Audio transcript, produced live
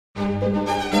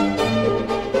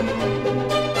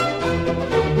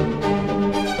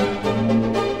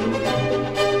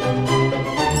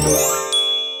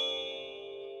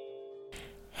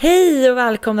Hej och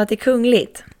välkomna till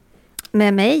Kungligt.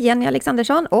 Med mig, Jenny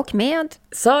Alexandersson, och med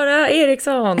Sara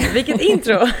Ericsson. Vilket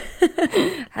intro!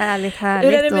 Härligt Hur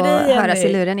är det med dig, att Jenny? höras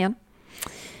i luren igen.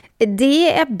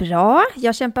 Det är bra.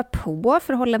 Jag kämpar på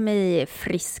för att hålla mig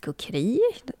frisk och kry.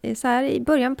 Så här, i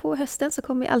början på hösten så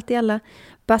kommer alltid alla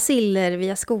baciller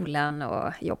via skolan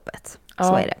och jobbet. Ja,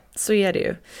 så är det. Så är det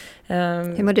ju.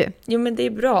 Hur mår du? Jo, men det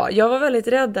är bra. Jag var väldigt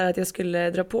rädd där att jag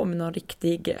skulle dra på mig någon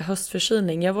riktig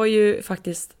höstförkylning. Jag var ju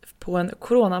faktiskt på en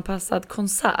coronaanpassad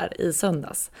konsert i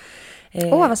söndags.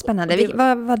 Vad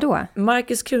spännande. Vad då?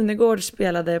 Marcus Krunegård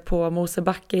spelade på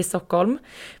Mosebacke i Stockholm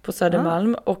på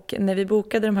Södermalm. Och när vi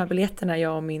bokade de här biljetterna,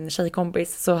 jag och min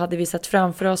tjejkompis, så hade vi sett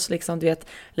framför oss liksom, du vet,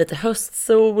 lite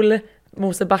höstsol.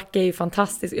 Mosebacke är ju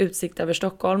fantastisk utsikt över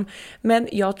Stockholm. Men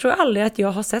jag tror aldrig att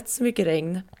jag har sett så mycket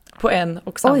regn på en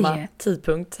och samma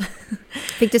tidpunkt.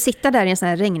 Fick du sitta där i en sån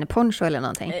här regnponcho eller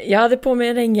någonting? Jag hade på mig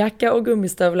en regnjacka och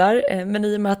gummistövlar. Men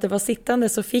i och med att det var sittande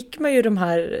så fick man ju de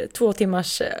här 2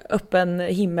 timmars öppen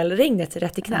himmelregnet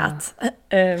rätt i knät.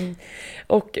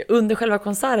 Och under själva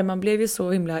konserten, man blev ju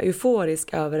så himla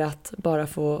euforisk över att bara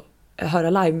få höra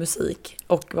livemusik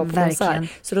och vara på konsert.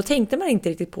 Så då tänkte man inte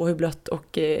riktigt på hur blött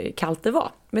och kallt det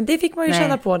var. Men det fick man ju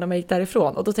känna på när man gick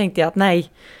därifrån. Och då tänkte jag att nej,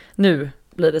 nu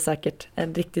blir det säkert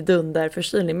en riktig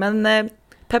dunderförkylning. Men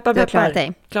peppar,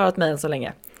 klarat mig än så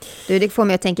länge. Du, det får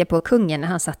mig att tänka på kungen när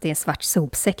han satt i en svart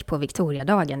sopsäck på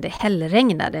Victoriadagen. Det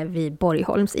hällregnade vid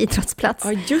Borgholms idrottsplats.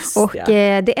 Ja, just och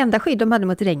det enda skydd de hade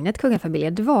mot regnet,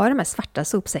 kungafamiljen, det var de här svarta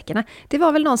sopsäckarna. Det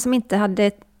var väl någon som inte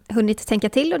hade hunnit tänka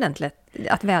till ordentligt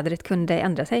att vädret kunde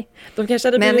ändra sig.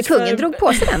 Men kungen drog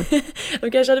på sig den.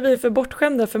 De kanske hade blivit för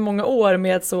bortskämda för många år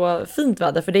med så fint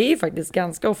väder. För det är ju faktiskt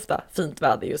ganska ofta fint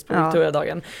väder just på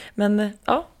Victoriadagen. Men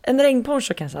ja, en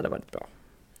regnponcho kanske hade varit bra.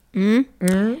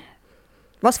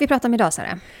 Vad ska vi prata om idag,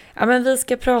 Sara? Ja, men vi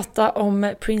ska prata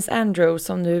om Prins Andrew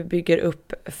som nu bygger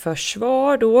upp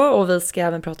försvar då, och vi ska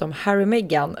även prata om Harry och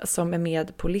Meghan som är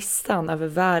med på listan över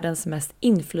världens mest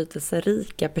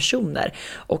inflytelserika personer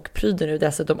och pryder nu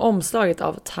dessutom omslaget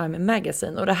av Time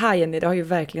Magazine. Och det här, Jenny, det har ju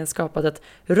verkligen skapat ett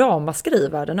ramaskri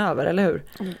världen över, eller hur?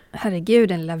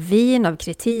 Herregud, en lavin av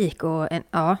kritik och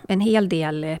en hel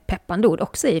del peppande ord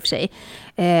också i och för sig.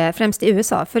 Främst i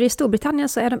USA, för i Storbritannien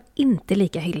så är de inte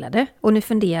lika hyllade, och nu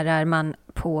funderar man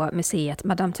på museet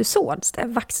Madame Tussauds, det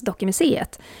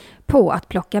Vaxdockemuseet, på att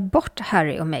plocka bort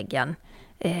Harry och Meghan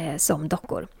som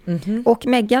dockor. Och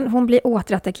Meghan, hon blir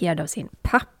återattackerad av sin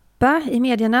pappa i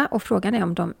medierna, och frågan är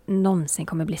om de någonsin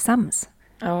kommer bli sams.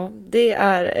 Ja, det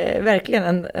är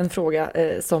verkligen en fråga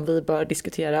som vi bör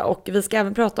diskutera, och vi ska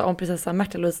även prata om prinsessa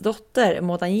Märta-Louises dotter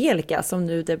Maud Angelica som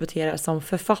nu debuterar som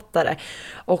författare,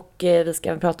 och vi ska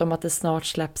även prata om att det snart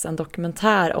släpps en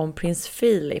dokumentär om prins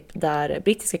Philip där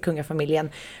brittiska kungafamiljen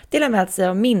delar med sig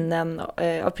av minnen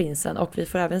av prinsen, och vi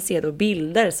får även se då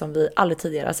bilder som vi aldrig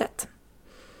tidigare har sett.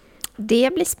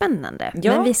 Det blir spännande,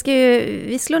 men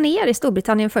vi slår ner i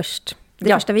Storbritannien först.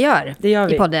 Det första vi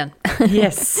gör i podden.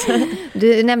 Yes.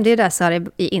 Du nämnde ju där, Sara,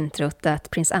 i introt att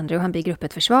prins Andrew, han bygger upp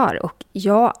ett försvar. Och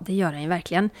ja, det gör han ju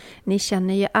verkligen. Ni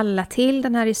känner ju alla till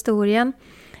den här historien.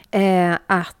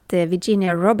 Att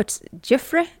Virginia Roberts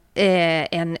Giuffre,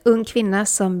 en ung kvinna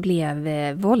som blev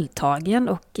våldtagen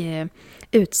och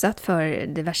utsatt för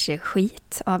diverse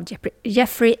skit av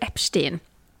Jeffrey Epstein.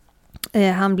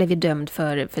 Han blev ju dömd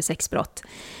för sexbrott.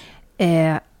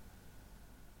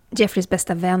 Jeffreys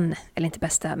bästa vän, eller inte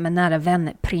bästa, men nära vän,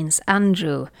 Prins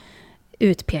Andrew,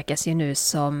 utpekas ju nu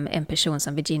som en person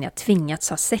som Virginia tvingats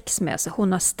ha sex med. Så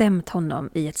hon har stämt honom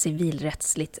i ett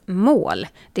civilrättsligt mål.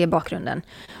 Det är bakgrunden.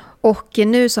 Och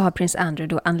nu så har prins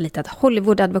Andrew då anlitat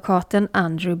Hollywood-advokaten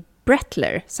Andrew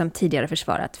Brettler som tidigare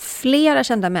försvarat flera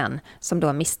kända män som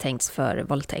då misstänkts för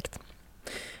våldtäkt.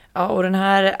 Ja, och den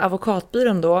här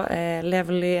advokatbyrån då,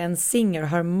 Level & Singer,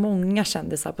 har många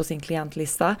kändisar på sin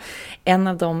klientlista. En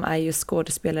av dem är ju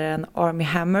skådespelaren Armie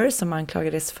Hammer som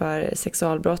anklagades för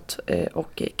sexualbrott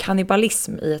och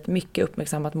kannibalism i ett mycket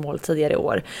uppmärksammat mål tidigare i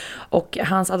år. Och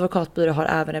hans advokatbyrå har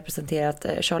även representerat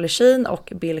Charlie Sheen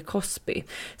och Bill Cosby.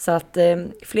 Så att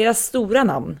flera stora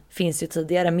namn finns ju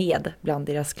tidigare med bland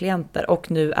deras klienter,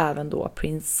 och nu även då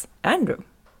Prins Andrew.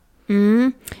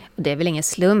 Det är väl ingen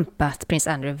slump att prins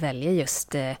Andrew väljer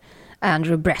just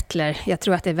Andrew Brettler. Jag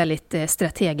tror att det är väldigt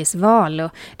strategiskt val,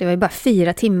 och det var ju bara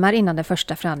 4 timmar innan den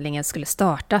första förhandlingen skulle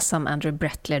starta som Andrew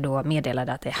Brettler då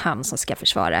meddelade att det är han som ska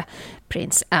försvara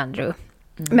prins Andrew.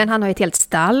 Men han har ett helt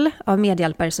stall av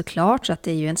medhjälpare såklart, så att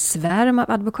det är ju en svärm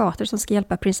av advokater som ska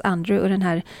hjälpa prins Andrew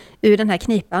ur den här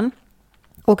knipan.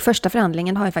 Och första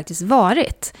förhandlingen har ju faktiskt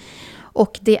varit.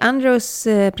 Och det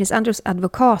prins Andrews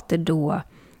advokater då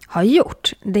har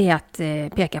gjort, det är att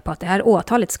peka på att det här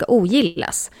åtalet ska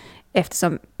ogillas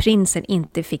eftersom prinsen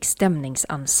inte fick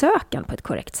stämningsansökan på ett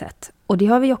korrekt sätt. Och det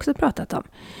har vi också pratat om.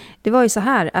 Det var ju så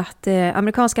här att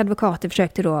amerikanska advokater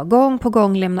försökte då gång på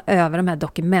gång lämna över de här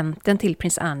dokumenten till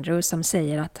prins Andrew som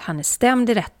säger att han är stämd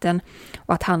i rätten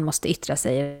och att han måste yttra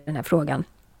sig i den här frågan.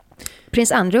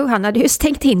 Prins Andrew, han hade ju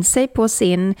stängt in sig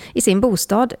i sin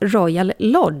bostad Royal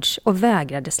Lodge och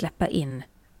vägrade släppa in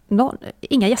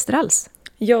inga gäster alls.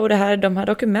 Ja, och de här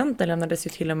dokumenten lämnades ju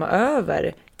till och med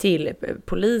över till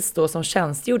polis då som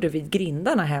tjänstgjorde vid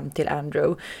grindarna hem till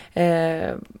Andrew.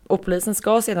 Och polisen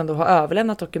ska sedan då ha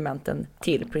överlämnat dokumenten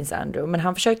till prins Andrew. Men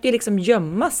han försökte ju liksom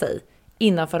gömma sig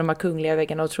innanför de här kungliga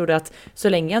väggarna och trodde att så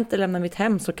länge jag inte lämnar mitt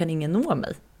hem så kan ingen nå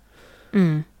mig.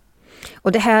 Mm.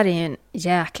 Och det här är en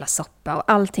jäkla soppa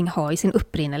och allting har ju sin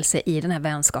upprinnelse i den här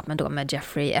vänskapen då med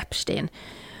Jeffrey Epstein.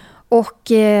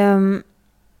 Och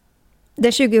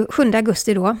den 27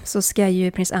 augusti då så ska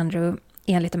ju prins Andrew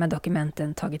enligt de här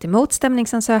dokumenten tagit emot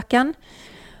stämningsansökan.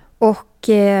 Och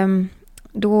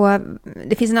då,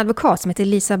 det finns en advokat som heter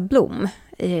Lisa Bloom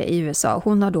i USA.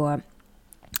 Hon har då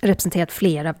representerat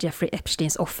flera av Jeffrey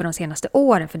Epsteins offer de senaste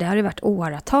åren. För det har ju varit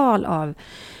åratal av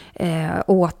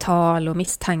åtal och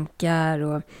misstankar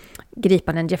och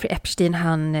gripanden. Jeffrey Epstein,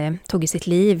 han tog ju sitt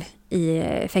liv i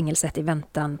fängelset i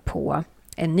väntan på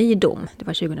en ny dom. Det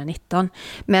var 2019.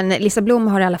 Men Lisa Bloom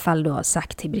har i alla fall då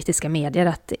sagt till brittiska medier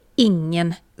att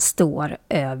ingen står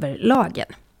över lagen.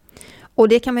 Och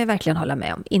det kan man ju verkligen hålla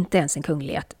med om. Inte ens en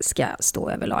kunglighet ska stå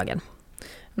över lagen.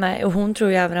 Nej, och hon tror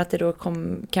ju även att det då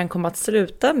kan komma att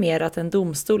sluta med att en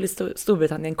domstol i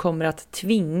Storbritannien kommer att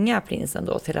tvinga prinsen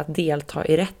då till att delta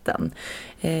i rätten.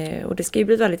 Och det ska ju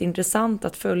bli väldigt intressant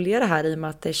att följa det här i och med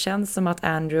att det känns som att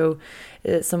Andrew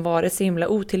som varit så himla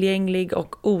otillgänglig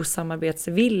och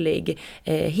osamarbetsvillig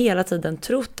hela tiden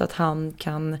trott att han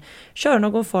kan köra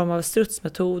någon form av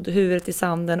strutsmetod, huvudet i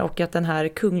sanden och att den här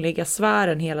kungliga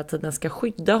sfären hela tiden ska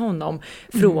skydda honom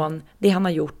från det han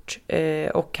har gjort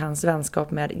och hans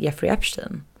vänskap med Jeffrey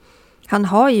Epstein. Han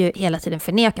har ju hela tiden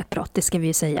förnekat brott, det ska vi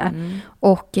ju säga.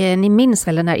 Och ni minns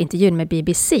väl den här intervjun med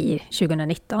BBC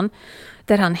 2019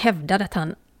 där han hävdade att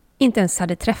han inte ens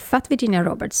hade träffat Virginia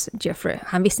Roberts Jeffrey.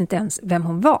 Han visste inte ens vem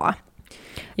hon var.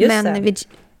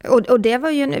 Och det var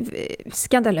ju en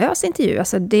skandalös intervju.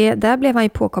 Alltså där blev han ju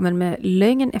påkommen med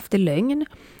lögn efter lögn.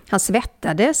 Han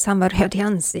svettades, han var röd i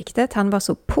ansiktet, han var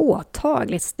så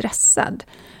påtagligt stressad.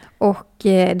 Och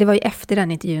det var ju efter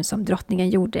den intervjun som drottningen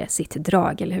gjorde sitt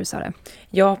drag, eller hur Sara?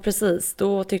 Ja, precis.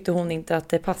 Då tyckte hon inte att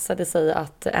det passade sig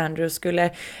att Andrew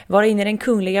skulle vara inne i den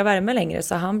kungliga värmen längre.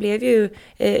 Så han blev ju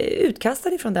utkastad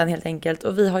ifrån den helt enkelt.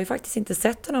 Och vi har ju faktiskt inte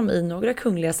sett honom i några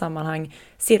kungliga sammanhang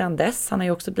sedan dess. Han har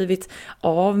ju också blivit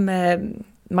av med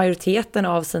majoriteten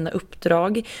av sina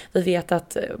uppdrag. Vi vet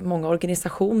att många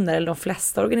organisationer, eller de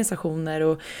flesta organisationer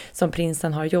och som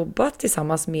prinsen har jobbat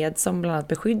tillsammans med som bland annat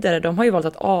beskyddare, de har ju valt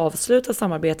att avsluta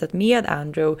samarbetet med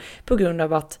Andrew på grund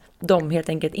av att de helt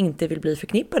enkelt inte vill bli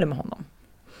förknippade med honom.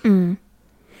 Mm.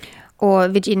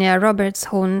 Och Virginia Roberts,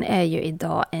 hon är ju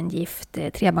idag en gift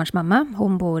trebarnsmamma.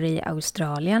 Hon bor i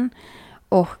Australien.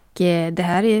 Och det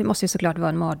här måste ju såklart vara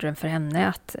en mardröm för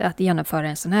henne att genomföra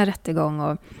en sån här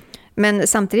rättegång. Men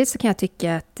samtidigt så kan jag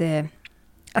tycka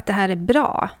att det här är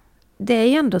bra. Det är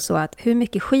ju ändå så att hur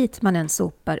mycket skit man än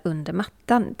sopar under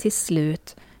mattan, till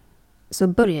slut så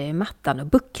börjar ju mattan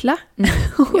att buckla.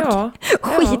 Ja.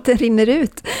 Skiten rinner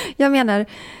ut. Jag menar,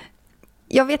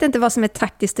 jag vet inte vad som är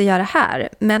taktiskt att göra här,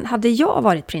 men hade jag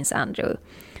varit prins Andrew,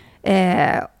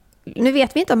 nu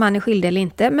vet vi inte om han är skyldig eller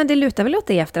inte, men det lutar väl åt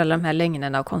det efter alla de här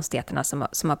lögnerna och konstigheterna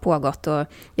som har pågått. Och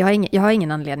jag har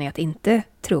ingen anledning att inte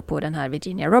tro på den här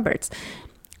Virginia Roberts.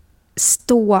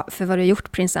 Stå för vad du har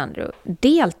gjort, prins Andrew.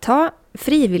 Delta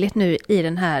frivilligt nu i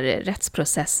den här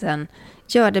rättsprocessen.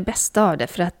 Gör det bästa av det,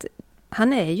 för att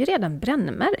han är ju redan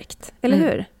brännmärkt, eller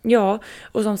hur? Ja,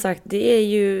 och som sagt, det är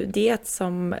ju det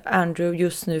som Andrew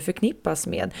just nu förknippas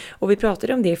med. Och vi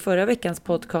pratade om det i förra veckans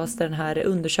podcast där den här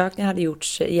undersökningen hade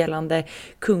gjorts gällande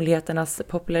kungligheternas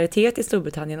popularitet i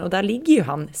Storbritannien. Och där ligger ju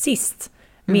han sist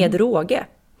med råge.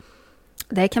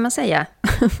 Det kan man säga.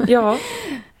 Ja.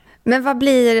 Men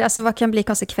vad kan bli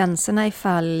konsekvenserna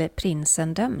ifall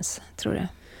prinsen döms, tror du?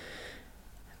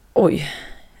 Oj,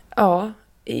 ja.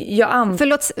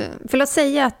 Förlåt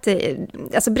säga att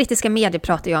alltså brittiska medier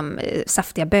pratar ju om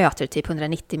saftiga böter, typ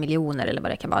 190 miljoner eller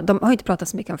vad det kan vara. De har inte pratat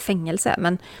så mycket om fängelse,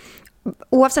 men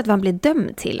oavsett vad han blir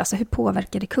dömd till, alltså hur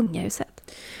påverkar det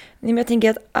kungahuset? Men jag tänker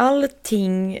att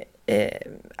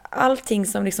allting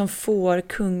som liksom får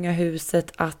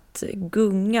kungahuset att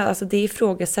gunga, alltså det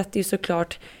ifrågasätter ju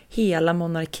såklart hela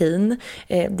monarkin.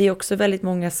 Det är också väldigt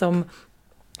många som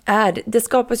det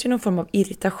skapas ju någon form av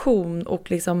irritation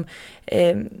och liksom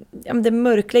det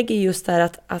mörklägger just där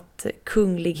att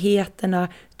kungligheterna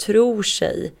tror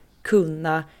sig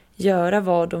kunna göra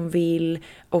vad de vill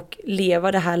och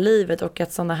leva det här livet, och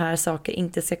att sådana här saker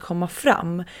inte ska komma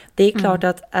fram. Det är klart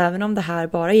att även om det här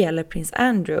bara gäller prins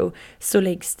Andrew, så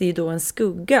läggs det ju då en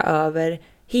skugga över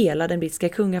hela den brittiska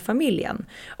kungafamiljen.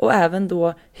 Och även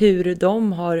då hur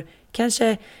de har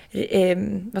kanske,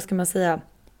 vad ska man säga,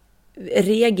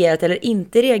 reagerat eller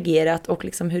inte reagerat, och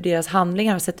liksom hur deras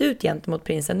handlingar har sett ut gentemot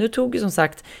prinsen. Nu tog ju som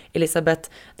sagt Elizabeth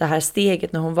det här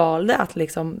steget när hon valde att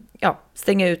liksom,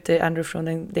 stänga ut Andrew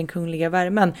från den kungliga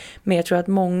värmen. Men jag tror att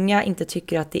många inte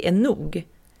tycker att det är nog.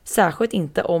 Särskilt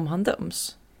inte om han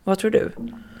döms. Vad tror du?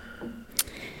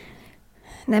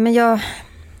 Nej, men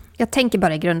jag tänker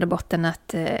bara i grund och botten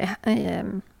att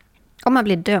om man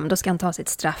blir dömd, då ska han ta sitt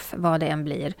straff, vad det än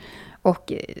blir.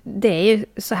 Och det är ju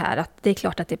så här att det är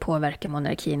klart att det påverkar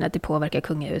monarkin, att det påverkar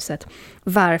kungahuset.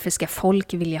 Varför ska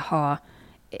folk vilja ha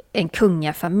en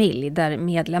kungafamilj där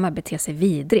medlemmar beter sig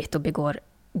vidrigt och begår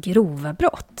grova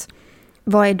brott?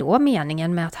 Vad är då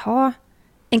meningen med att ha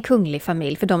en kunglig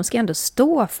familj? För de ska ändå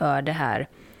stå för det här.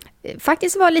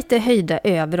 Faktiskt vara lite höjda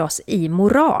över oss i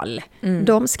moral.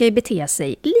 De ska ju bete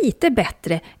sig lite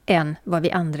bättre än vad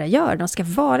vi andra gör. De ska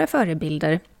vara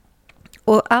förebilder.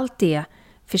 Och allt det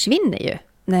försvinner ju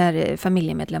när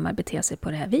familjemedlemmar beter sig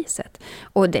på det här viset.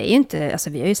 Och det är ju inte, alltså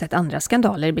vi har ju sett andra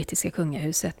skandaler i brittiska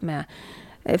kungahuset med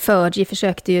Fergie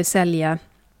försökte ju sälja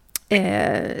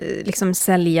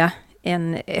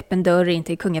en öppen dörr in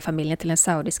till kungafamiljen till en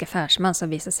saudisk affärsman som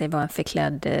visade sig vara en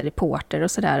förklädd reporter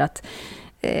och sådär. Att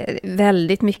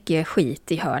väldigt mycket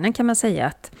skit i hörnen, kan man säga,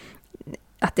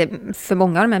 att det för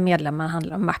många av de här medlemmarna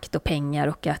handlar om makt och pengar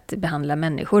och att behandla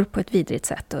människor på ett vidrigt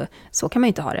sätt. Och så kan man ju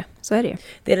inte ha det. Så är det ju.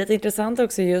 Det är lite intressant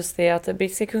också just det att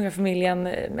brittiska kungafamiljen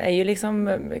är ju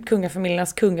liksom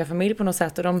kungafamiljernas kungafamilj på något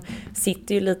sätt. Och de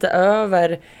sitter ju lite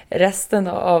över resten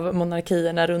av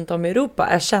monarkierna runt om i Europa,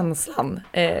 är känslan.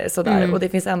 Sådär. Och det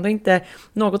finns ändå inte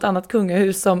något annat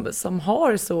kungahus som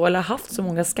har så eller haft så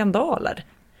många skandaler.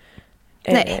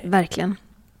 Nej, verkligen.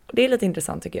 Det är lite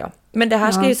intressant tycker jag. Men det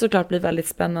här ska ju såklart bli väldigt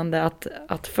spännande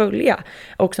att följa.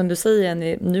 Och som du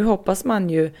säger, nu hoppas man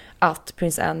ju att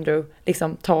prins Andrew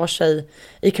liksom tar sig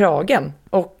i kragen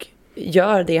och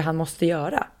gör det han måste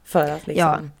göra för att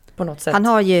liksom på något sätt. Han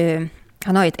har ju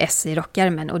ett ess i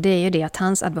rockärmen, och det är ju det att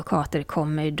hans advokater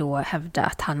kommer ju då hävda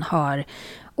att han har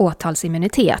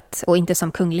åtalsimmunitet och inte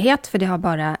som kunglighet, för det har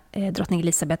bara drottning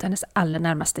Elizabeth, hennes allra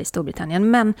närmaste i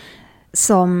Storbritannien, men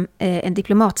som en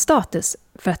diplomatstatus,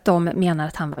 för att de menar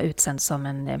att han var utsänd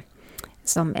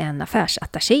som en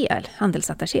affärsattaché,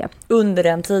 handelsattaché. Under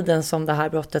den tiden som det här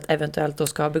brottet eventuellt då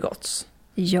ska ha begåtts.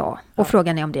 Ja, och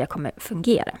frågan är om det kommer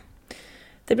fungera.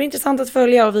 Det blir intressant att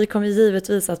följa, och vi kommer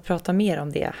givetvis att prata mer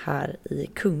om det här i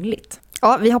Kungligt.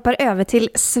 Ja, vi hoppar över till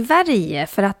Sverige,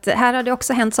 för att här har det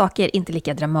också hänt saker inte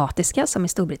lika dramatiska som i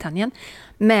Storbritannien.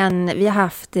 Men vi har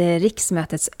haft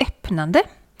riksmötets öppnande.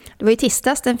 Det var ju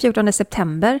tisdags den 14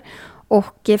 september,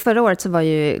 och förra året så var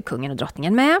ju kungen och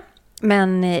drottningen med.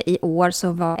 Men i år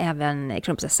så var även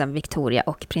kronprinsessan Victoria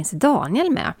och prins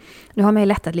Daniel med. Nu har man ju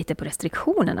lättat lite på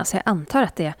restriktionerna, så jag antar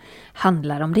att det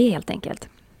handlar om det helt enkelt.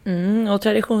 Och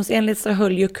traditionsenligt så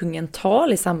höll ju kungen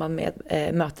tal i samband med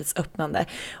mötets öppnande.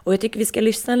 Och jag tycker vi ska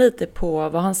lyssna lite på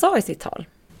vad han sa i sitt tal.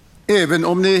 Även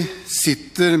om ni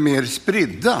sitter mer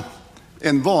spridda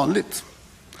än vanligt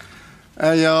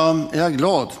är jag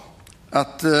glad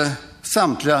att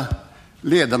samtliga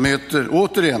ledamöter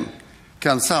återigen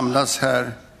kan samlas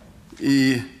här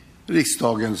i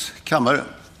riksdagens kammare.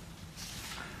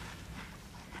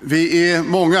 Vi är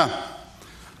många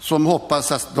som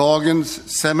hoppas att dagens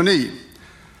ceremoni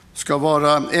ska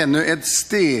vara ännu ett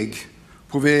steg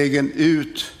på vägen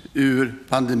ut ur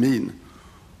pandemin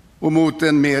och mot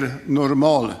en mer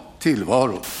normal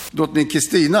tillvaro. Drottning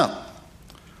Kristina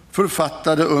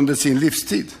författade under sin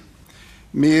livstid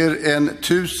mer än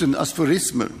 1000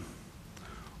 aforismer,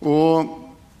 och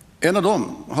en av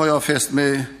dem har jag fäst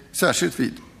mig särskilt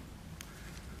vid,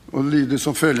 och lyder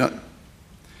som följer: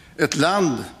 ett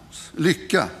lands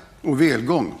lycka och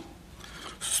välgång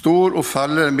står och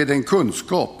faller med den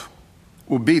kunskap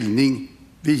och bildning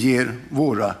vi ger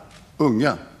våra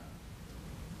unga.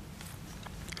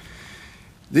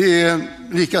 Det är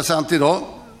lika sant idag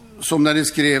som när det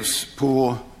skrevs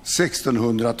på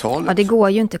 1600-talet. Ja, det går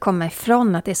ju inte att komma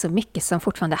ifrån att det är så mycket som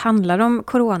fortfarande handlar om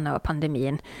corona och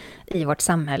pandemin i vårt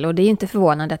samhälle. Och det är ju inte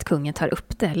förvånande att kungen tar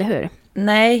upp det, eller hur?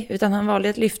 Nej, utan han valde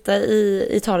att lyfta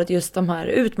i talet just de här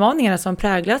utmaningarna som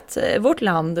präglat vårt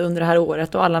land under det här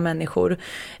året och alla människor.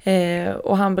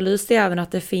 Och han belyste även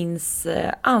att det finns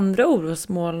andra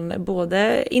orosmoln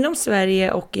både inom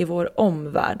Sverige och i vår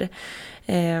omvärld.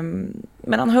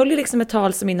 Men han höll ju liksom ett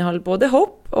tal som innehöll både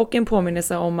hopp och en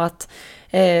påminnelse om att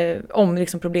om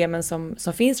liksom problemen som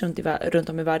finns runt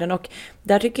om i världen. Och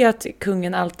där tycker jag att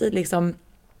kungen alltid liksom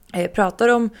pratar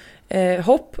om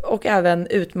hopp och även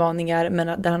utmaningar,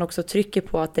 men där han också trycker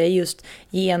på att det är just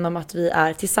genom att vi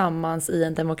är tillsammans i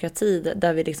en demokrati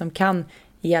där vi liksom kan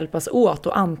hjälpas åt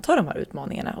och anta de här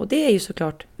utmaningarna. Och det är ju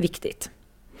såklart viktigt.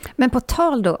 Men på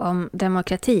tal då om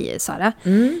demokrati, Sara,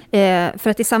 för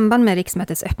att i samband med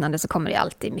riksmötets öppnande så kommer det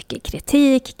alltid mycket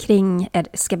kritik kring,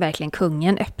 ska verkligen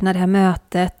kungen öppna det här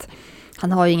mötet?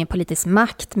 Han har ju ingen politisk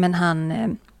makt, men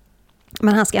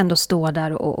han ska ändå stå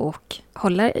där och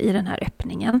hålla i den här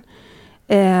öppningen.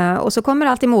 Och så kommer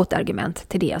alltid motargument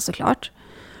till det såklart.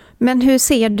 Men hur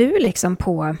ser du liksom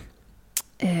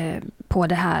på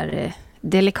det här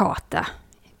delikata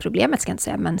problemet, ska jag inte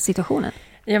säga, men situationen?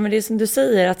 Ja, men det är som du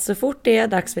säger, att så fort det är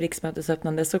dags för riksmötets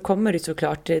öppnande så kommer det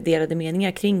såklart delade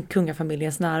meningar kring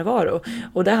kungafamiljens närvaro.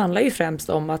 Och det handlar ju främst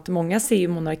om att många ser ju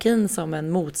monarkin som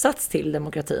en motsats till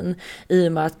demokratin i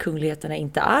och med att kungligheterna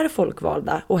inte är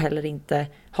folkvalda och heller inte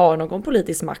har någon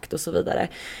politisk makt och så vidare.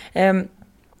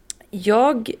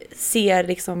 Jag ser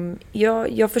liksom,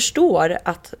 jag förstår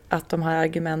att de här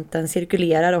argumenten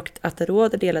cirkulerar och att det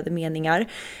råder delade meningar.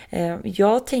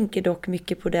 Jag tänker dock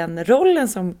mycket på den rollen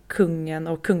som kungen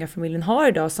och kungafamiljen har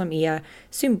idag, som är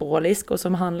symbolisk och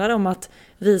som handlar om att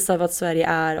visa vad Sverige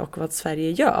är och vad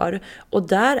Sverige gör. Och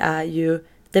där är ju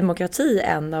demokrati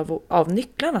en av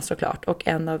nycklarna såklart, och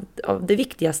en av det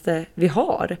viktigaste vi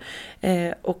har.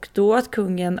 Och då att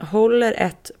kungen håller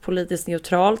ett politiskt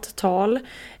neutralt tal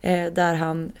där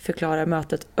han förklarar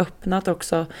mötet öppnat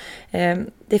också.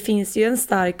 Det finns ju en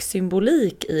stark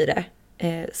symbolik i det.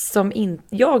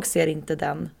 Jag ser inte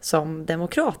den som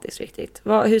demokratisk riktigt.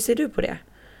 Hur ser du på det?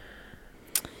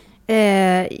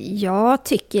 Jag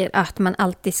tycker att man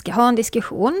alltid ska ha en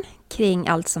diskussion kring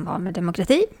allt som har med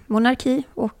demokrati, monarki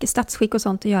och statsskick och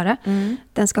sånt att göra.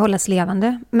 Den ska hållas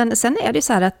levande. Men sen är det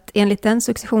så här att enligt den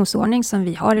successionsordning som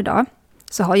vi har idag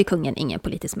så har ju kungen ingen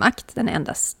politisk makt. Den är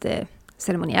endast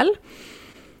ceremoniell.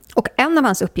 Och en av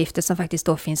hans uppgifter som faktiskt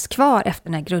då finns kvar efter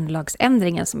den här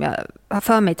grundlagsändringen som jag har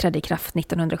för mig trädde i kraft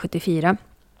 1974,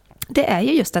 det är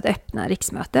ju just att öppna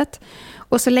riksmötet.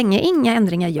 Och så länge inga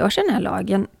ändringar görs i den här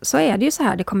lagen så är det ju så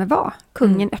här det kommer vara.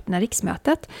 Kungen öppnar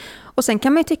riksmötet. Och sen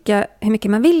kan man ju tycka hur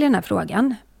mycket man vill i den här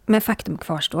frågan. Men faktum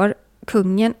kvarstår,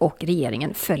 kungen och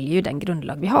regeringen följer ju den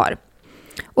grundlag vi har.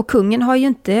 Och kungen har ju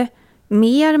inte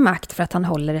mer makt för att han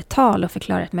håller ett tal och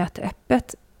förklarar ett möte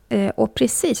öppet. Och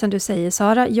precis som du säger,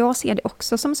 Sara, jag ser det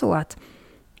också som så att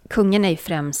kungen är ju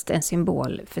främst en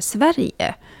symbol för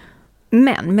Sverige.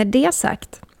 Men med det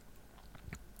sagt,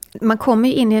 man kommer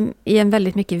ju in i en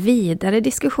väldigt mycket vidare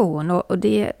diskussion och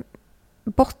det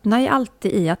bottnar ju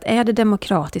alltid i att är det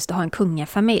demokratiskt att ha en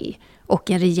kungafamilj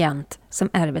och en regent som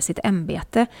ärver sitt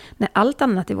ämbete, när allt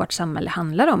annat i vårt samhälle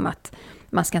handlar om att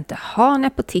man ska inte ha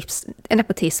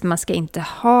nepotism, man ska inte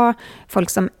ha folk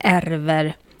som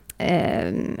ärver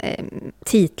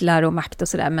titlar och makt och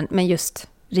sådär, men just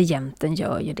regenten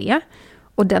gör ju det.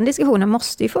 Och den diskussionen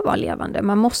måste ju få vara levande.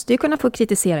 Man måste ju kunna få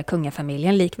kritisera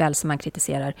kungafamiljen likväl som man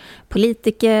kritiserar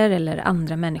politiker eller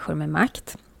andra människor med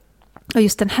makt. Och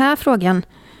just den här frågan,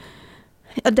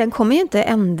 den kommer ju inte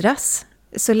ändras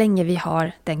så länge vi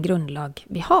har den grundlag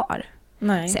vi har.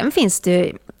 Nej. Sen finns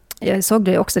det, jag såg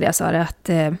det också det jag sa, att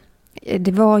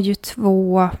det var ju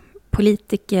 2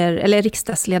 politiker eller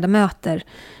riksdagsledamöter,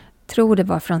 tror det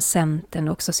var från Centern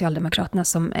och Socialdemokraterna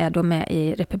som är då med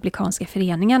i Republikanska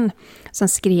föreningen, som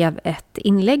skrev ett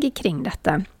inlägg kring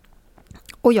detta.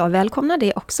 Och jag välkomnar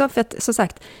det också, för att som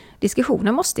sagt,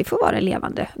 diskussionen måste ju få vara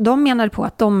levande. De menar på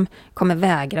att de kommer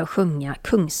vägra att sjunga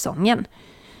kungssången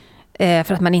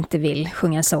för att man inte vill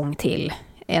sjunga en sång till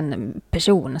en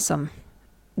person som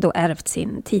då ärvt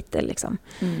sin titel. Liksom.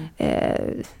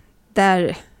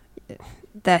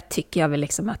 Där tycker jag väl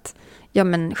liksom att, ja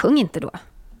men sjung inte då.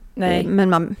 Nej.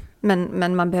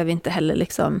 Men man behöver inte heller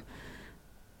liksom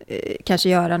kanske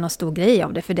göra någon stor grej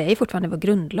av det, för det är fortfarande vår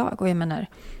grundlag, och jag menar,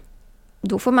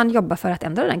 då får man jobba för att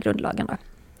ändra den grundlagen då.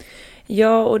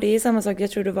 Ja, och det är samma sak.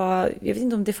 Jag tror det var, jag vet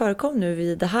inte om det förekom nu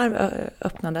vid det här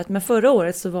öppnandet, men förra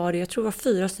året så var det, jag tror det var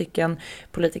 4 stycken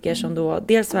politiker som då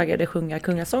dels vägrade sjunga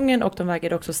kungasången och de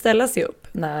vägrade också ställa sig upp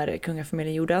när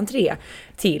kungafamiljen gjorde entré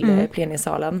till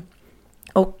plenisalen.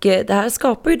 Och det här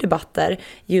skapar ju debatter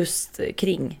just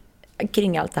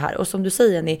kring allt det här. Och som du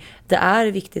säger, Jenny, det är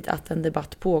viktigt att en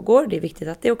debatt pågår. Det är viktigt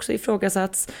att det också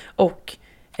ifrågasatts och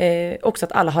också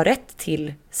att alla har rätt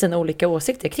till sina olika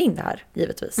åsikter kring det här,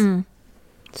 givetvis.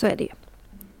 Så är det ju.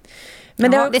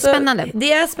 Men det är spännande.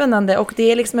 Det är spännande och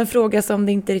det är liksom en fråga som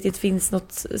det inte riktigt finns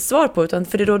något svar på, utan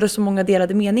för det råder så många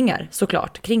delade meningar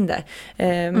såklart kring det.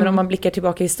 Men om man blickar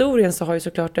tillbaka i historien så har ju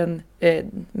såklart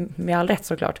med all rätt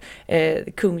såklart,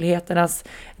 kungligheternas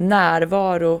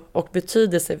närvaro och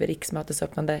betydelse vid riksmötets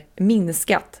öppnande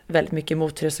minskat väldigt mycket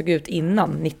mot hur det såg ut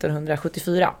innan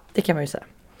 1974. Det kan man ju säga.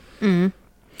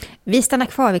 Vi stannar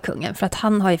kvar vid kungen för att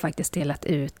han har ju faktiskt delat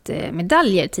ut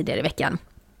medaljer tidigare i veckan.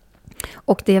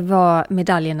 Och det var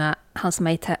medaljerna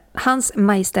Hans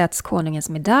Majestäts Konungens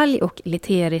medalj och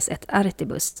Litteris et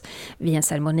artibus vid en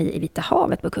ceremoni i Vita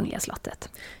havet på Kungliga slottet.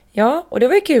 Ja, och det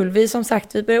var ju kul. Vi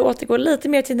börjar återgå lite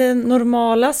mer till det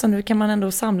normala, så nu kan man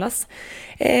ändå samlas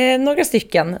några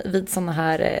stycken vid sådana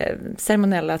här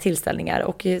ceremoniella tillställningar.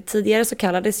 Och tidigare så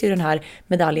kallades ju den här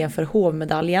medaljen för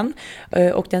hovmedaljen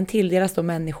och den tilldelas då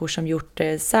människor som gjort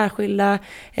särskilda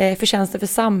förtjänster för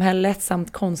samhället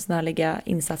samt konstnärliga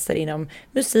insatser inom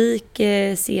musik,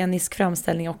 scenisk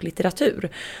framställning och litteratur.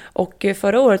 Och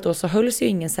förra året då så hölls ju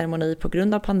ingen ceremoni på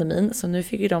grund av pandemin, så nu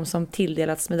fick ju de som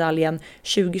tilldelats medaljen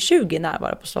 2020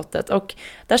 närvara på slottet. Och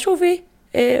där såg vi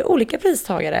olika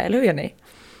pristagare, eller hur är ni?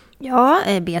 Ja,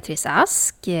 Beatrice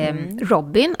Ask,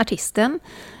 Robin, artisten,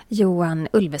 Johan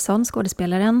Ulveson,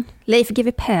 skådespelaren, Leif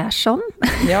GW Persson.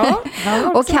 Ja,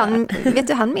 och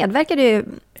han medverkade ju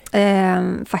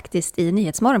faktiskt i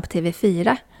Nyhetsmorgon på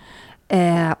TV4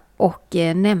 och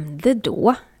nämnde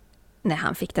då när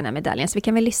han fick den här medaljen. Så vi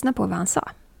kan väl lyssna på vad han sa.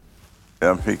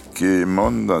 Jag fick i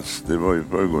måndags, det var ju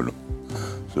förrgår då,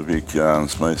 så fick jag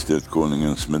Hans Majestät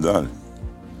Konungens medalj.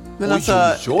 Men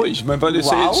alltså, oj, men vad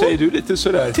säger du lite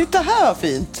sådär? Titta här vad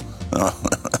fint.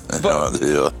 Ja, det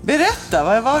gör. Berätta,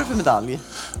 vad var det för medalj?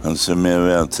 Han ser mer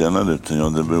vältränad ut än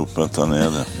jag, det beror på att han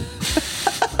är det.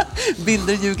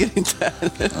 Bilder ljuger inte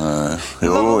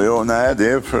heller. Nej,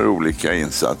 det är för olika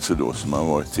insatser då som har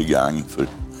varit till gagn för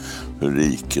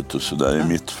riket och sådär. I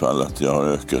mitt fall att jag har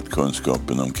ökat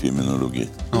kunskapen om kriminologi.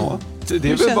 Ja,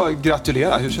 det är väl bara att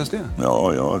gratulera. Hur känns det?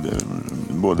 Ja, det är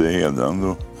både hedrande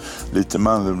och lite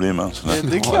manlig blir man sådär.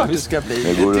 Det är klart det ska bli.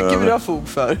 Det tycker vi har fog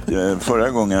för. Förra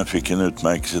gången jag fick en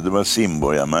utmärkelse, det var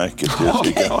Simborgarmärket.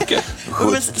 Okej.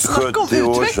 70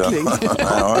 år sedan.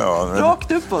 Ja.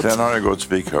 Rakt uppåt. Sen har det gått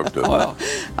spikhögt upp.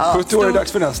 70 år är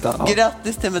dags för nästa. Ja.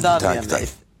 Grattis till medaljen. Tack.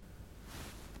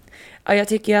 Ja, jag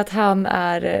tycker att han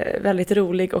är väldigt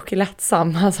rolig och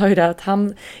lättsam. Han sa ju där att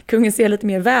kungen ser lite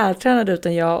mer vältränad ut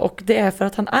än jag, och det är för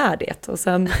att han är det. Och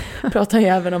sen pratar han ju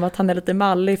även om att han är lite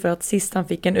mallig för att sist han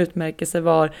fick en utmärkelse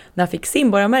var när han fick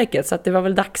Simborgarmärket, så att det var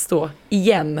väl dags då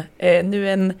igen. Nu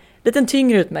en liten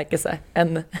tyngre utmärkelse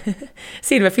än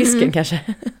silverfisken kanske.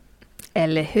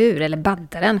 Eller hur? Eller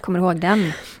baddaren, kommer du ihåg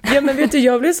den? Ja, men vet du,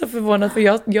 jag blev så förvånad för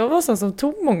jag var sån som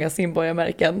tog många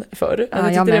Simborgarmärken förr. Jag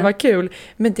tyckte det var kul.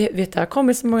 Men det har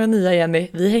kommit så många nya, Jenny.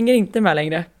 Vi hänger inte med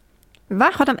längre.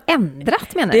 Va? Har de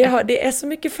ändrat, menar du? Det är så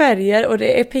mycket färger och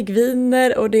det är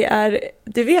pingviner och det är,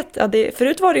 du vet,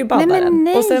 förut var det ju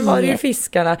baddaren och sen var det ju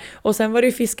fiskarna och sen var det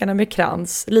ju fiskarna med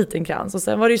krans, liten krans och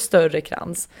sen var det ju större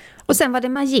krans. Och sen var det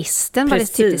magisten, var det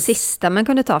typ det sista man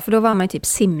kunde ta, för då var man ju typ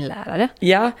simlärare.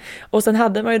 Ja, och sen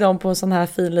hade man ju dem på en sån här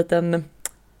fin liten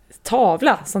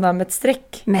tavla, sån där med ett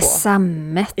streck med på.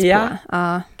 sammet på.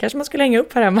 Ja, kanske man skulle hänga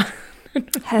upp här hemma.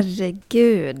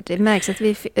 Herregud, det märks att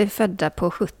vi är födda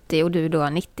på 70 och du då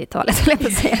 90-talet, eller på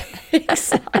att säga.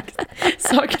 Exakt,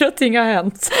 saker och ting har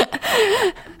hänt.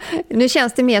 Nu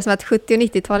känns det mer som att 70- och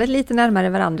 90-talet är lite närmare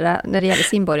varandra när det gäller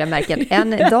Simborgarmärken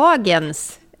än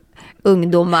dagens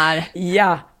ungdomar.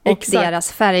 Ja, och exakt.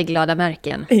 Deras färgglada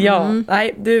märken. Ja,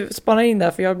 nej, du spanar in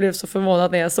där för jag blev så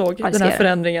förvånad när jag såg den här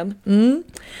förändringen.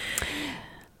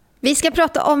 Vi ska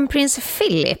prata om prins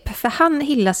Philip, för han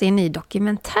hyllas i en ny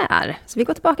dokumentär. Så vi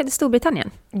går tillbaka till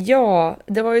Storbritannien. Ja,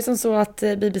 det var ju som så att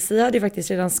BBC hade ju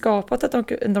faktiskt redan skapat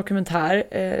en dokumentär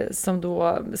som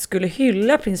då skulle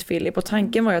hylla prins Philip. Och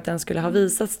tanken var ju att den skulle ha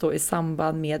visats då i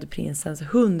samband med prinsens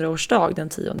 100-årsdag den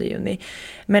 10 juni.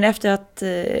 Men efter att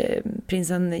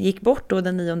prinsen gick bort då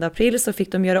den 9 april så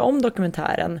fick de göra om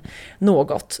dokumentären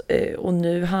något. Och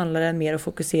nu handlar den mer att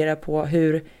fokusera på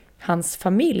hur hans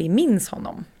familj minns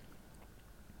honom.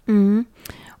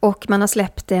 Och man har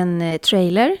släppt en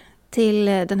trailer till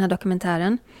den här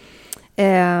dokumentären.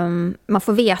 Man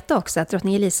får veta också att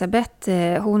drottning Elisabeth,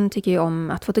 hon tycker ju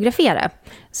om att fotografera.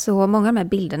 Så många av de här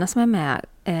bilderna som är med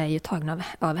är ju tagna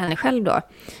av henne själv då.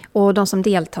 Och de som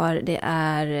deltar, det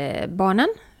är barnen,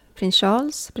 prins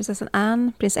Charles, prinsessan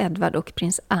Anne, prins Edward och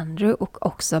prins Andrew och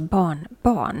också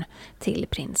barnbarn till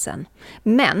prinsen.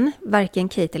 Men varken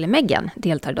Kate eller Meghan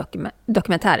deltar i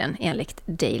dokumentären enligt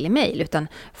Daily Mail, utan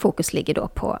fokus ligger då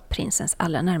på prinsens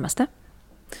allra närmaste.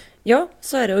 Ja,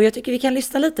 så är det. Och jag tycker vi kan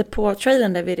lyssna lite på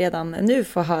trailern där vi redan nu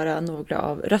får höra några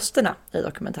av rösterna i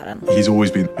dokumentären. He's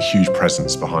always been a huge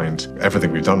presence behind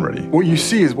everything we've done, really. What you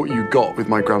see is what you got with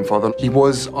my grandfather. He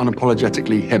was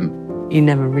unapologetically him. You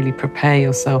never really prepare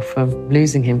yourself for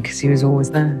losing him because he was always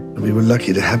there. We were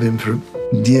lucky to have him for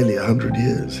nearly 100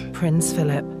 years. Prince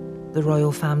Philip, the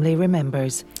royal family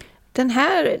remembers. Den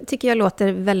här tycker jag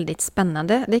låter väldigt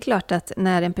spännande. Det är klart att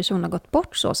när en person har gått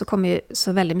bort så kommer ju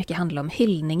så väldigt mycket handla om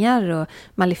hyllningar och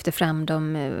man lyfter fram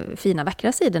de fina,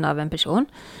 vackra sidorna av en person.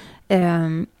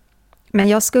 Men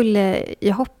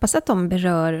jag hoppas att de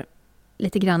berör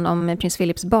lite grann om prins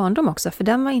Philips barndom också, för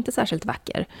den var inte särskilt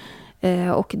vacker.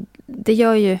 Och det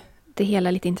gör ju det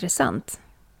hela lite intressant.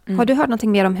 Har du hört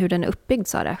någonting mer om hur den är uppbyggd,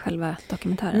 Sara, själva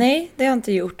dokumentären? Nej, det har jag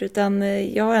inte gjort, utan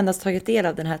jag har endast tagit del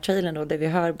av den här trailern då, där vi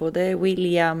hör både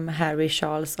William, Harry,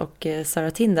 Charles och Sarah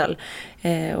Tindall.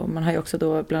 Och man har ju också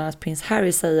då bland annat prins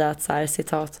Harry säga att så här,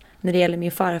 citat, när det gäller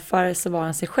min farfar så var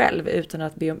han sig själv utan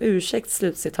att be om ursäkt,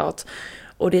 slutcitat.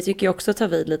 Och det tycker jag också tar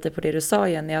vid lite på det du sa,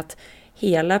 Jenny, att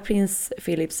hela prins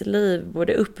Philips liv,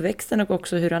 både uppväxten och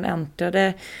också hur han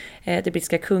äntrade det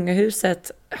brittiska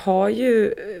kungahuset, har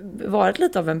ju varit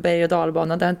lite av en berg- och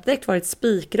dalbana. Det har inte direkt varit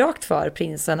spikrakt för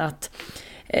prinsen att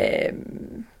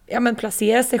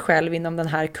placera sig själv inom den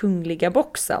här kungliga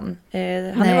boxen. Han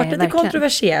har varit lite verkligen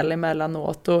kontroversiell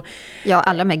emellanåt. Och,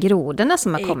 alla de här grodorna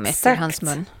som har kommit ur hans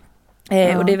mun.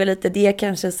 Och det är väl lite det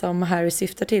kanske som Harry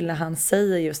syftar till när han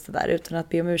säger just det där, utan att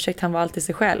be om ursäkt, han var alltid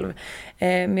sig själv.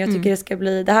 Men jag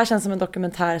tycker det här känns som en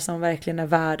dokumentär som verkligen är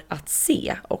värd att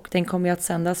se, och den kommer ju att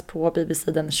sändas på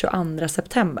BBC den 22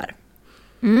 september.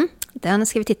 Den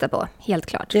ska vi titta på, helt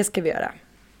klart. Det ska vi göra.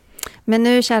 Men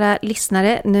nu, kära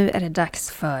lyssnare, nu är det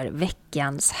dags för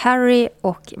veckans Harry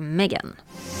och Meghan.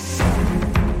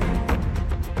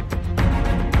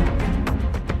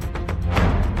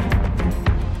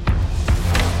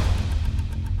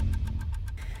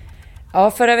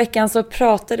 Ja, förra veckan så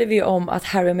pratade vi om att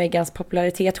Harry och Meghans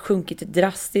popularitet sjunkit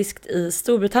drastiskt i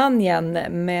Storbritannien,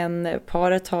 men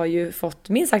paret har ju fått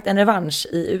minst sagt en revansch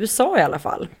i USA i alla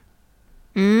fall.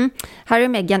 Harry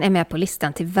och Meghan är med på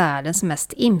listan till världens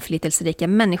mest inflytelserika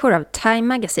människor av Time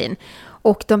Magazine.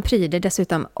 Och de pryder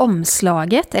dessutom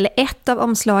omslaget, eller ett av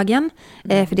omslagen,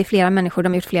 för det är flera människor, de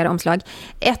har gjort flera omslag.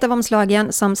 Ett av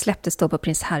omslagen som släpptes då på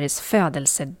prins Harrys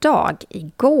födelsedag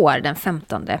igår, den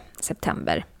 15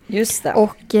 september. Just det.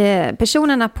 Och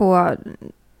personerna på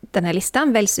den här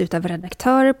listan väljs ut av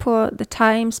redaktörer på The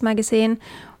Times Magazine,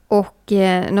 och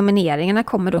nomineringarna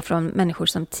kommer då från människor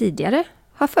som tidigare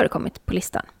har förekommit på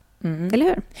listan. Eller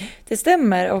hur? Det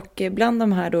stämmer, och bland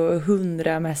de här då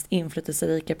 100 mest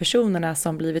inflytelserika personerna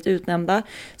som blivit utnämnda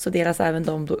så delas även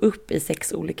de då upp i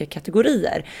 6 olika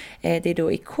kategorier. Det är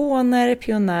då ikoner,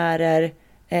 pionjärer,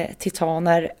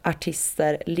 titaner,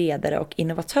 artister, ledare och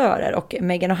innovatörer. Och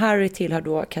Meghan och Harry tillhör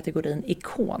då kategorin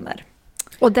ikoner.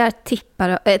 Och där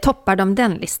toppar de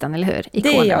den listan, eller hur?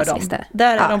 Det gör de.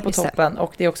 Där är de på toppen,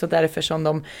 och det är också därför som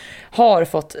de har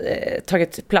fått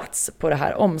tagit plats på det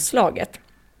här omslaget.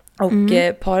 Och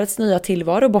parets nya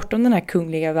tillvaro bortom den här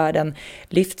kungliga världen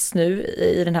lyfts nu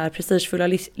i den här prestigefulla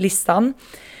listan.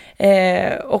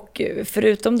 Och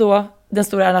förutom då den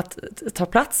stora äran att ta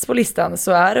plats på listan,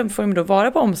 så får de då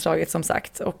vara på omslaget, som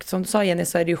sagt. Och som du sa, Jenny,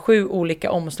 så är det ju 7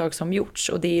 olika omslag som gjorts,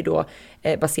 och det är då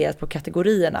baserat på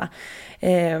kategorierna.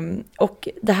 Och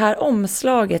det här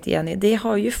omslaget, Jenny, det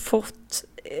har ju fått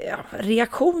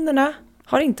reaktionerna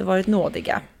har inte varit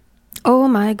nådiga. Oh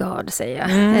my god, säger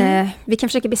jag. Vi kan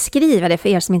försöka beskriva det för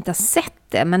er som inte har sett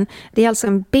det. Men det är alltså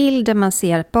en bild där man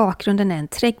ser att bakgrunden är en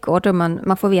trädgård. Och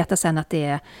man får veta sen att det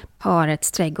är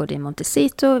parets trädgård i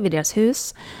Montecito vid deras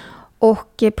hus.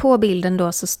 Och på bilden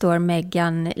då så står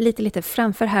Meghan lite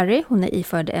framför Harry. Hon är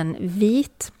iförd en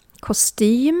vit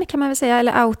kostym, kan man väl säga,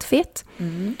 eller outfit.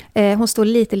 Hon står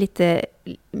lite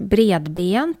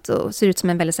bredbent och ser ut som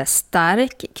en väldigt så här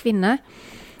stark kvinna.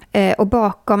 Och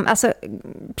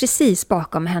precis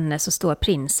bakom henne så står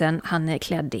prinsen. Han är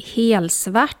klädd i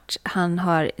helsvart. Han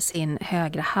har sin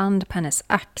högra hand på hennes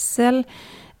axel.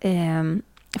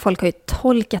 Folk har ju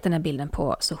tolkat den här bilden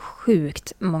på så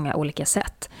sjukt många olika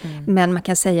sätt. Men man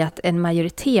kan säga att en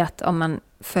majoritet, om man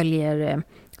följer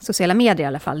sociala medier i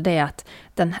alla fall, det är att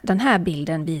den här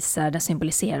bilden den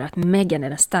symboliserar att Meghan är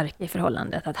den starka i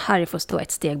förhållandet. Att Harry får stå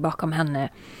ett steg bakom henne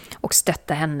och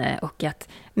stötta henne. Och att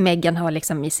Meghan har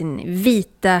liksom i sin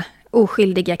vita,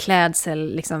 oskyldiga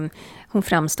klädsel, liksom, hon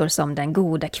framstår som den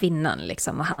goda kvinnan.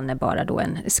 Liksom, och han är bara då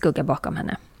en skugga bakom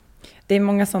henne. Det är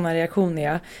många sådana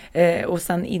reaktioner, och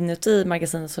sen inuti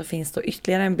magasinet så finns då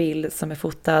ytterligare en bild som är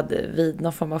fotad vid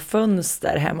någon form av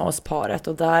fönster hemma hos paret,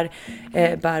 och där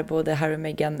bär både Harry och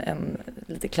Meghan en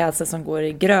lite klädsel som går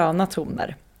i gröna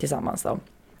toner tillsammans då.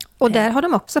 Och där har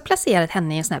de också placerat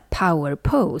henne i en sån här power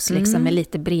pose, liksom med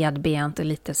lite bredbent och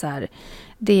lite så här.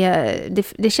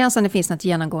 Det känns som det finns något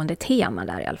genomgående tema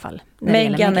där i alla fall.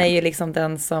 Meghan är ju liksom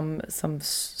den som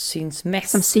syns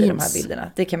mest i de här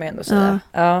bilderna. Det kan man ju ändå säga.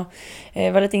 Ja.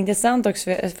 Det var lite intressant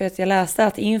också för att jag läste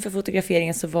att inför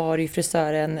fotograferingen så var det ju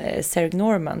frisören Sara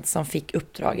Ericsson som fick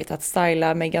uppdraget att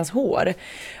styla Meghans hår.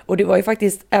 Och det var ju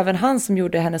faktiskt även han som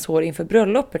gjorde hennes hår inför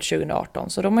bröllopet 2018.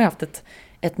 Så de har ju haft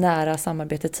ett nära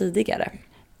samarbete tidigare.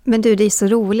 Men du, det är så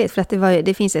roligt för att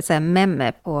det finns ett så här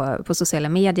meme på sociala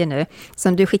medier nu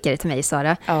som du skickade till mig,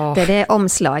 Sara. Oh. Där det är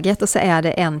omslaget och så är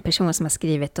det en person som har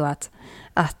skrivit då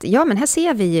att ja, men här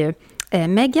ser vi ju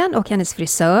Meghan och hennes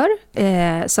frisör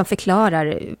som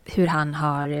förklarar hur han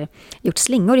har gjort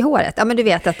slingor i håret. Ja, men du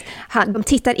vet att de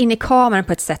tittar in i kameran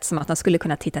på ett sätt som att de skulle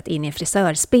kunna tittat in i en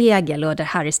frisörspegel, och där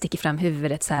Harry sticker fram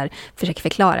huvudet så här, försöker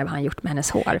förklara vad han gjort med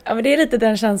hennes hår. Ja, men det är lite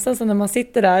den känslan som när man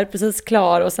sitter där precis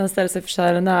klar och sen ställer sig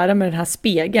frisören nära med den här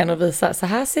spegeln och visar så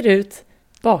här ser det ut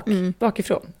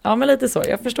bakifrån. Ja, men lite så.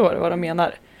 Jag förstår vad de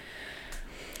menar.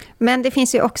 Men det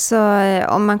finns ju också,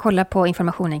 om man kollar på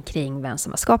informationen kring vem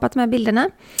som har skapat de här bilderna,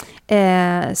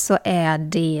 så är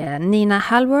det Nina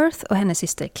Halworth och hennes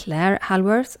syster Claire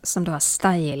Halworth som då har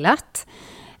stylat.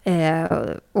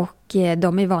 Och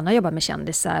de är vana att jobba med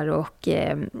kändisar och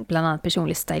bland annat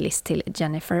personlig stylist till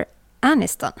Jennifer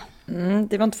Aniston.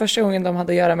 Det var inte första gången de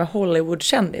hade att göra med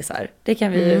Hollywood-kändisar. Det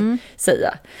kan vi ju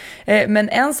säga. Men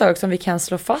en sak som vi kan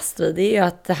slå fast vid är ju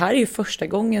att det här är ju första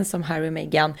gången som Harry och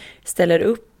Meghan ställer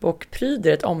upp och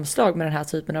pryder ett omslag med den här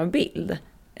typen av bild.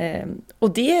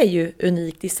 Och det är ju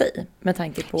unikt i sig med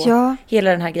tanke på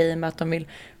hela den här grejen med att de vill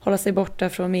hålla sig borta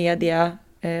från media,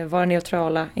 vara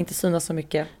neutrala, inte synas så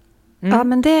mycket. Ja,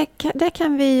 men det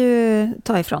kan vi ju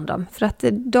ta ifrån dem. För att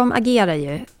de agerar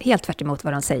ju helt tvärt emot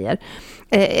vad de säger.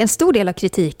 En stor del av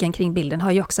kritiken kring bilden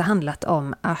har ju också handlat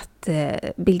om att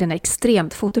bilden är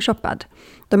extremt photoshoppad.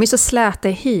 De är så släta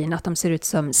i hyn att de ser ut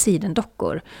som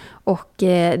sidendockor. Och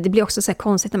det blir också så här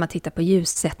konstigt när man tittar på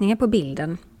ljussättningen på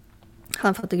bilden.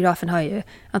 Fotografen har ju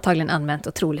antagligen använt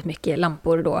otroligt mycket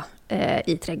lampor då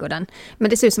i trädgården. Men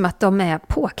det ser ut som att de är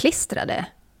påklistrade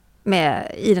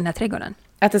i den här trädgården.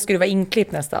 Att det skulle vara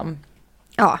inklippt nästan.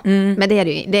 Ja, men det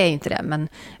är ju inte det.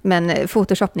 Men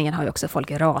photoshoppningen har ju också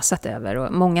folk rasat över.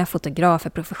 Och många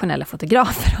professionella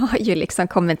fotografer har ju liksom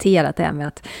kommenterat det här med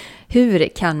att hur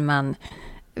kan man,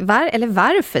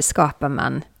 varför skapar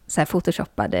man så här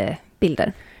photoshoppade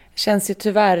bilder? Känns ju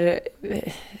tyvärr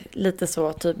lite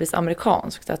så typiskt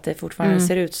amerikanskt att det fortfarande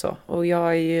ser ut så. Och jag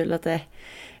är ju lite...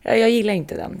 Jag gillar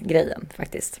inte den grejen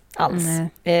faktiskt alls.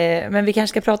 Men vi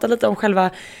kanske ska prata lite om själva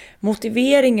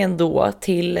motiveringen då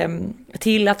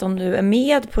till att de nu är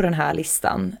med på den här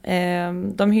listan.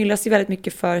 De hyllas ju väldigt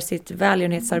mycket för sitt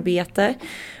välgörenhetsarbete.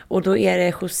 Och då är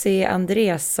det José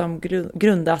Andrés som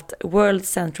grundat World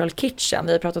Central Kitchen.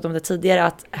 Vi har pratat om det tidigare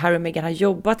att Harry och Meghan har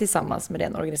jobbat tillsammans med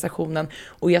den organisationen.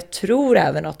 Och jag tror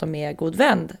även att de är god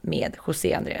vän med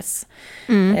José Andrés.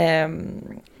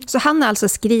 Så han har alltså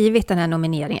skrivit den här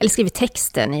nomineringen, eller skrivit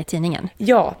texten i tidningen?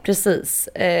 Ja, precis.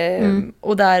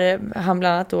 Och där han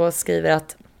bland annat då skriver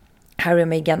att Harry och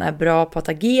Meghan är bra på att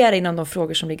agera inom de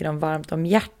frågor som ligger dem varmt om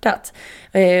hjärtat.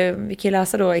 Vi kan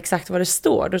läsa då exakt vad det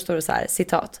står. Då står det så här,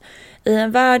 citat. I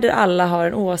en värld där alla har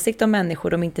en åsikt om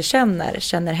människor de inte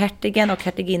känner hertigen och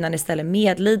hertiginnan istället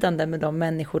medlidande med de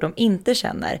människor de inte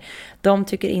känner. De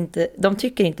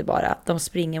tycker inte bara, de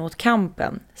springer mot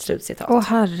kampen. Slutcitat. Åh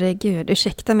herregud,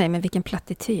 ursäkta mig, men vilken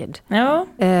plattityd. Ja.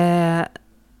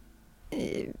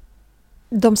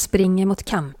 De springer mot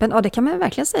kampen, ja det kan man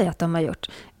verkligen säga att de har gjort.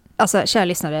 Alltså, kära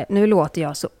lyssnare, nu låter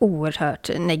jag så oerhört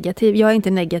negativ. Jag är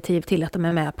inte negativ till att de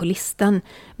är med på listan,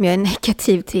 men jag är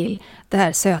negativ till det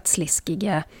här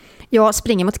sötsliskiga. Ja,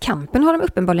 springer mot kampen har de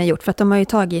uppenbarligen gjort, för att de har ju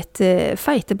tagit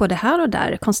fighter både här och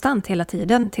där, konstant hela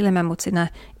tiden, till och med mot sina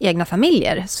egna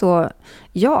familjer. Så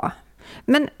ja,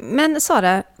 men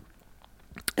Sara,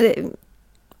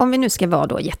 om vi nu ska vara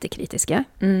då jättekritiska,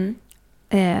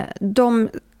 de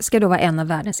ska då vara en av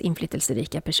världens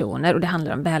inflytelserika personer, och det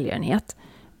handlar om välgörenhet.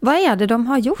 Vad är det de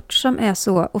har gjort som är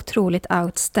så otroligt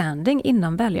outstanding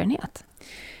inom välgörenhet?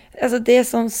 Alltså det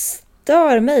som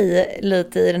stör mig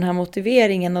lite i den här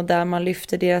motiveringen och där man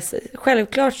lyfter deras...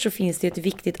 Självklart så finns det ett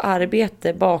viktigt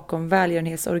arbete bakom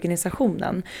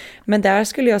välgörenhetsorganisationen. Men där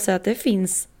skulle jag säga att det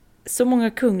finns så många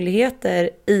kungligheter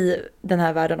i den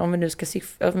här världen, om vi nu ska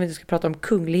prata om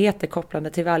kungligheter kopplande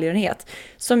till välgörenhet,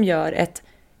 som gör ett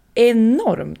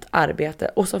enormt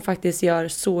arbete och som faktiskt gör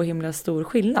så himla stor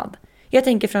skillnad. Jag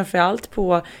tänker framförallt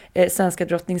på svenska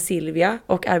drottning Silvia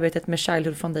och arbetet med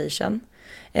Childhood Foundation.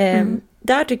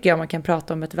 Där tycker jag man kan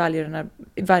prata om ett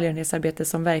välgörenhetsarbete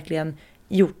som verkligen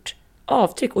gjort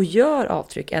avtryck och gör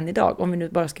avtryck än idag, om vi nu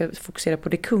bara ska fokusera på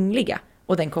det kungliga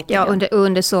och den kopplingen. Ja,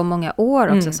 under så många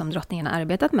år också som drottningen har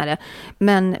arbetat med det.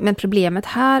 Men problemet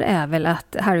här är väl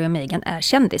att Harry och Meghan är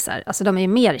kändisar. Alltså de är ju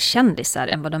mer kändisar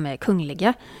än vad de är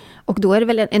kungliga. Och då är det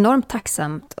väl enormt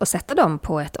tacksamt att sätta dem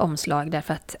på ett omslag,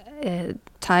 därför att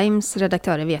Times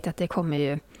redaktörer vet att det kommer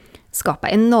ju skapa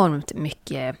enormt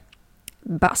mycket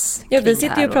bass. Ja, vi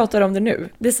sitter ju och pratar om det nu.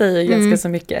 Det säger ju ganska så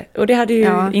mycket. Och det hade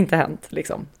ju inte hänt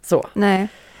liksom så. Nej.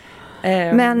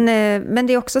 Men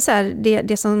det är också så här,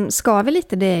 det som skaver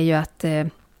lite, det är ju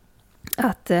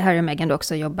att Harry och Meghan då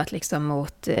också jobbat liksom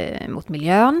mot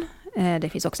miljön. Det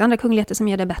finns också andra kungligheter som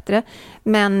gör det bättre.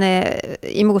 Men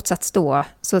i motsats då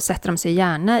så sätter de sig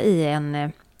gärna i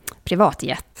en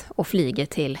privatjet och flyger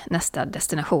till nästa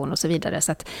destination och så vidare.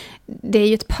 Så att det är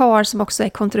ju ett par som också är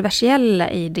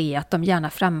kontroversiella i det, att de gärna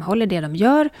framhåller det de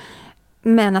gör,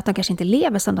 men att de kanske inte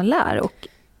lever som de lär. Och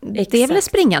det är väl en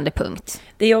springande punkt.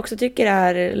 Det jag också tycker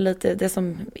är lite det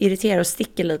som irriterar och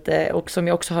sticker lite, och som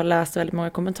jag också har läst väldigt många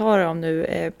kommentarer om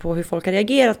nu på hur folk har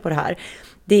reagerat på det här,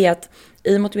 det är att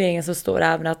i motiveringen så står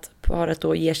även att paret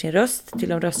då ger sin röst till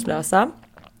de röstlösa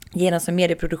genom sin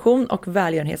medieproduktion och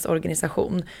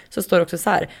välgörenhetsorganisation. Så står det också så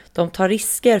här: de tar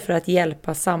risker för att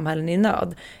hjälpa samhällen i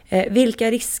nöd.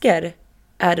 Vilka risker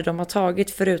är det de har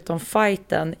tagit förutom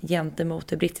fighten gentemot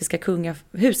det brittiska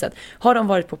kungahuset? Har de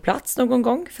varit på plats någon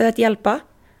gång för att hjälpa?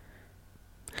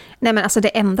 Nej, men alltså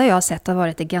det enda jag har sett har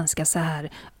varit ett ganska så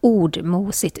här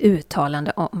ordmosigt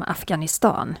uttalande om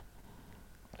Afghanistan.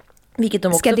 Vilket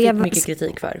de också fick mycket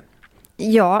kritik för.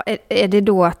 Ja, är det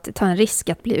då att ta en risk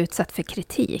att bli utsatt för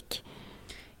kritik?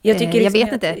 Jag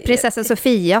vet inte. Prinsessan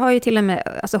Sofia har ju till och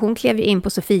med, alltså hon klev ju in på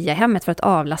Sofia-hemmet för att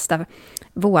avlasta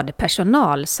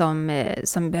vårdpersonal som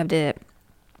behövde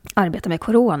arbeta med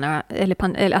corona,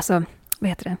 eller alltså, vad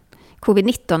heter det?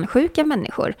 Covid-19-sjuka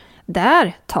människor.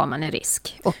 Där tar man en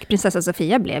risk. Och prinsessan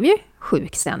Sofia blev ju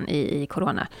sjuk sen i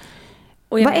corona.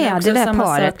 Och vad är det där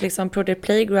paret? Liksom Project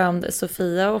Playground,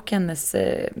 Sofia och hennes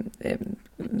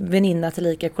väninna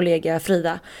tillika kollega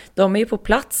Frida, de är ju på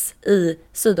plats i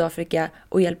Sydafrika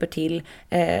och hjälper till.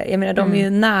 Jag menar, de är ju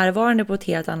närvarande på ett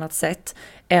helt annat sätt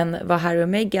än vad Harry och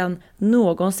Meghan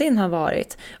någonsin har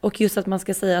varit. Och just att man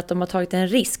ska säga att de har tagit en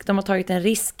risk. De har tagit en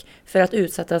risk för att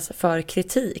utsättas för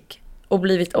kritik och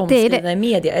blivit omskrivna i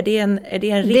media. Är det en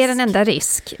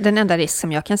risk? Det är den enda risk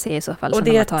som jag kan se i så fall, och som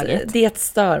de har tagit. Det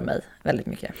stör mig väldigt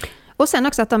mycket. Och sen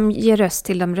också att de ger röst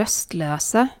till de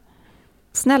röstlösa.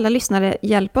 Snälla lyssnare,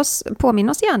 hjälp oss, påminn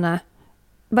oss gärna.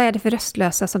 Vad är det för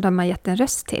röstlösa som de har gett en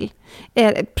röst till?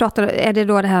 Är det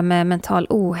då det här med mental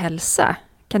ohälsa?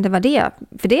 Kan det vara det?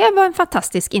 För det var en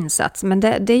fantastisk insats, men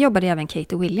det jobbade även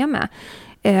Kate och William med.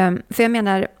 För jag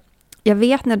menar, jag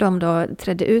vet när de då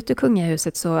trädde ut ur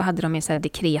kungahuset så hade de en så här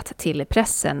dekret till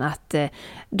pressen att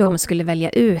de skulle välja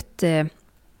ut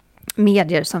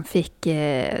medier som fick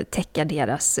täcka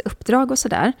deras uppdrag och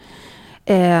sådär.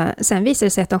 Sen visade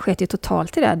det sig att de sket ju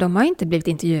totalt i det. De har inte blivit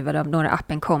intervjuade av några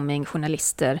up-and-coming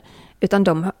journalister, utan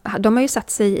de har ju satt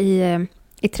sig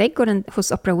i trädgården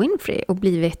hos Oprah Winfrey och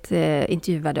blivit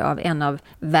intervjuade av en av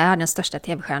världens största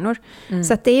tv-stjärnor.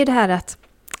 Så att det är ju det här att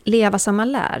leva som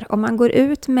man lär. Om man går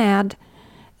ut med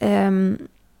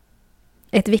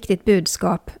ett viktigt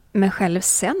budskap men själv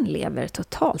sen lever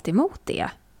totalt emot det.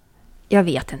 Jag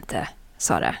vet inte,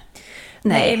 Sara.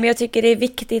 Nej, men jag tycker det är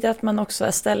viktigt att man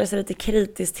också ställer sig lite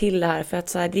kritiskt till det här, för att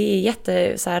så här, det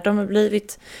är så här,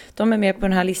 de är med på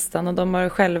den här listan och de har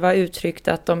själva uttryckt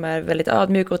att de är väldigt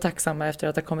ödmjuka och tacksamma efter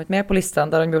att ha kommit med på listan,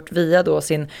 där de gjort via då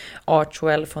sin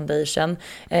Archwell Foundation.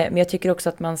 Men jag tycker också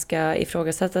att man ska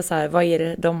ifrågasätta så här, vad är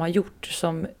det de har gjort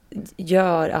som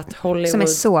gör att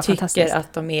Hollywood tycker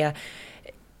att de är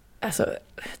alltså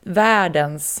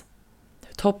världens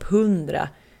topp 100.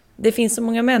 Det finns så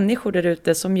många människor där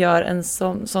ute som gör en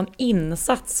sån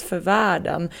insats för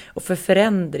världen och för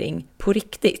förändring på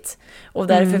riktigt. Och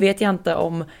därför vet jag inte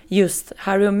om just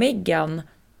Harry och Meghan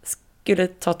skulle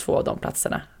ta 2 av de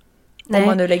platserna. Nej. Om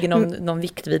man nu lägger någon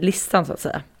vikt vid listan så att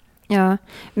säga. Ja,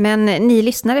 men ni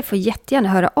lyssnare får jättegärna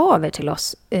höra av er till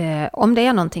oss om det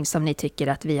är någonting som ni tycker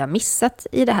att vi har missat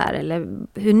i det här eller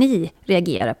hur ni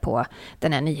reagerar på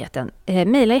den här nyheten.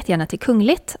 Maila jättegärna till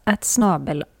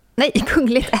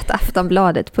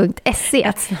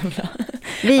kungligt@aftonbladet.se.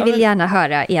 Vi vill gärna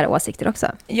höra era åsikter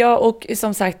också. Ja, och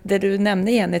som sagt, det du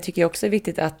nämnde Jenny tycker jag också är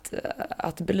viktigt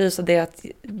att belysa det, att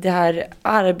det här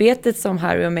arbetet som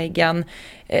Harry och Meghan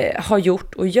har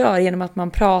gjort och gör genom att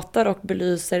man pratar och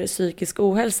belyser psykisk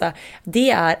ohälsa,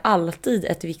 det är alltid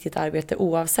ett viktigt arbete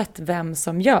oavsett vem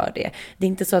som gör det. Det är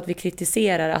inte så att vi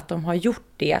kritiserar att de har gjort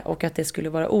det och att det skulle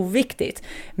vara oviktigt,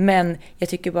 men jag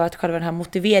tycker bara att själva den här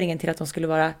motiveringen till att de skulle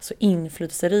vara så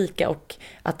inflytelserika och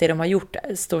att det de har gjort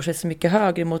står sig så mycket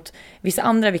högre mot vissa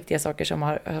andra viktiga saker som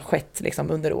har skett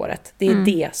liksom under året. Det är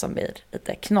det som blir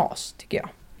lite knas, tycker jag.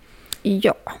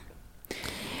 Ja.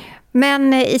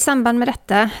 Men i samband med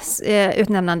detta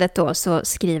utnämnandet då så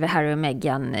skriver Harry och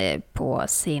Meghan på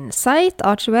sin sajt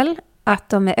Archewell att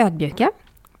de är ödmjuka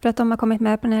för att de har kommit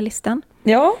med på den här listan.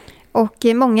 Ja. Och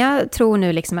många tror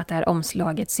nu liksom att det här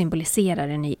omslaget symboliserar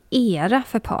en ny era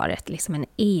för paret, liksom en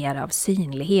era av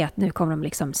synlighet. Nu kommer de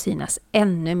liksom synas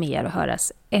ännu mer och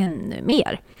höras ännu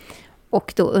mer.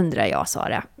 Och då undrar jag,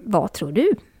 Sara, vad tror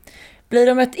du? Blir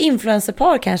de ett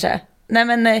influencerpar kanske? Nej,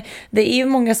 men det är ju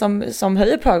många som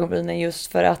höjer på ögonbrynen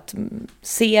just för att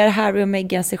ser Harry och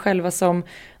Meghan sig själva som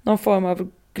någon form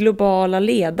av globala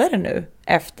ledare nu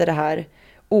efter det här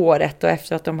året och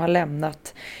efter att de har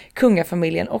lämnat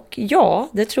kungafamiljen. Och ja,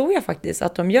 det tror jag faktiskt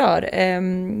att de gör.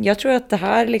 Jag tror att det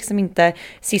här liksom inte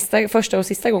första och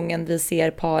sista gången vi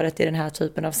ser paret i den här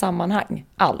typen av sammanhang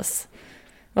alls.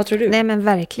 Vad tror du? Nej, men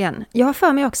verkligen. Jag har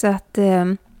för mig också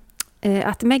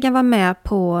att Meghan var med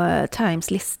på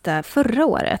Times lista förra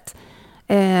året.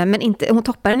 Men hon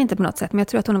toppar den inte på något sätt. Men jag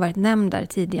tror att hon har varit nämnd där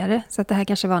tidigare. Så att det här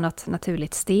kanske var något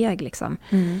naturligt steg liksom.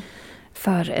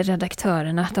 För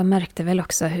redaktörerna. De märkte väl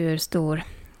också hur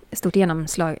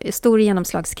stor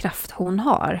genomslagskraft hon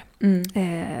har.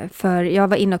 För jag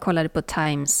var inne och kollade på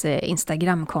Times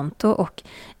Instagramkonto och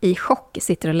i chock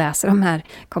sitter och läser de här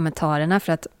kommentarerna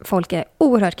för att folk är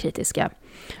oerhört kritiska.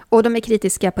 Och de är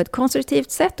kritiska på ett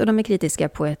konstruktivt sätt och de är kritiska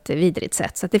på ett vidrigt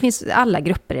sätt. Så att det finns alla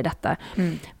grupper i detta.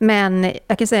 Men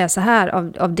jag kan säga så här,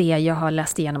 av det jag har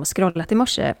läst igenom och scrollat i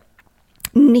morse,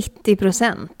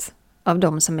 90% av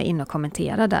de som är inne och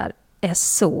kommenterar där är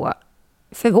så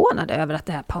förvånade över att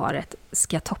det här paret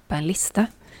ska toppa en lista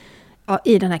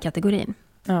i den här kategorin.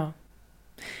 Ja.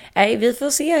 Nej, vi får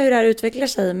se hur det här utvecklar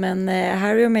sig, men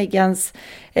Harry och Meghans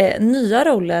nya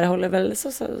roller håller väl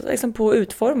liksom på att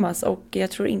utformas och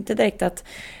jag tror inte direkt att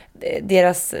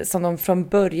deras, som de från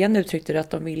början uttryckte det, att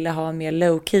de ville ha en mer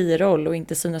low-key-roll och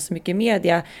inte synas så mycket i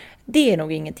media, det är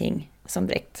nog ingenting som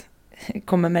direkt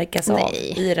kommer märkas av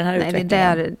i den här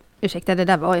utvecklingen. Det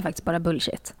där var ju faktiskt bara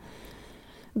bullshit.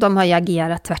 De har ju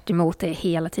agerat tvärt emot det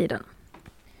hela tiden.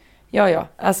 Ja,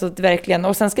 alltså verkligen.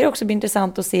 Och sen ska det också bli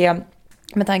intressant att se,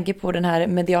 med tanke på den här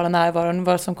mediala närvaron,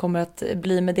 vad som kommer att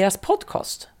bli med deras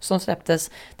podcast som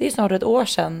släpptes. Det är ju snart ett år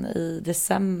sedan i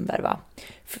december, va?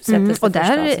 Släpptes det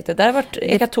första avsnittet. Där har varit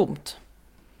ekat tomt.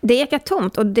 Det ekade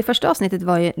tomt och det första avsnittet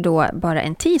var ju då bara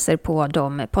en teaser på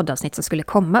de poddavsnitt som skulle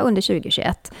komma under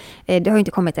 2021. Det har ju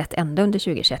inte kommit ett enda under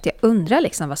 2021. Jag undrar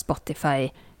liksom vad Spotify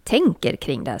tänker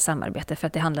kring det här samarbetet, för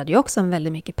att det handlade ju också om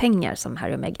väldigt mycket pengar som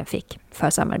Harry och Meghan fick för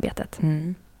samarbetet.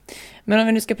 Men om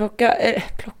vi nu ska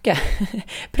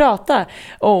prata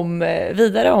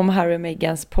vidare om Harry och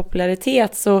Meghans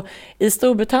popularitet, så i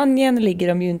Storbritannien ligger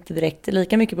de ju inte direkt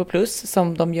lika mycket på plus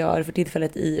som de gör för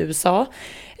tillfället i USA.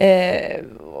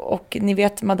 Och ni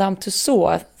vet Madame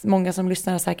Tussauds, många som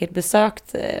lyssnar har säkert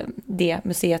besökt det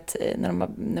museet när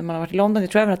man har varit i London.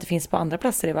 Jag tror även att det finns på andra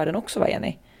platser i världen också, va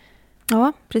Jenny?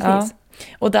 Ja, precis. Ja.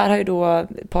 Och där har ju då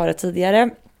paret tidigare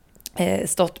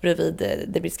stått bredvid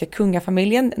den brittiska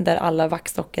kungafamiljen där alla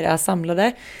vaxdockor är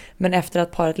samlade. Men efter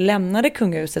att paret lämnade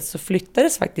kungahuset så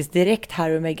flyttades faktiskt direkt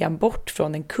Harry och Meghan bort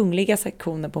från den kungliga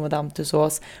sektionen på Madame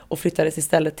Tussauds och flyttades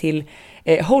istället till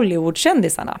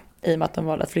Hollywood-kändisarna i och med att de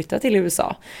valde att flytta till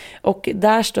USA. Och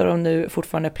där står de nu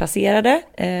fortfarande placerade,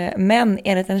 men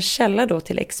enligt en källa då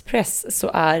till Express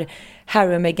så är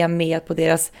Harry och Meghan med på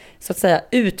deras så att säga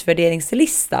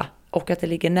utvärderingslista och att det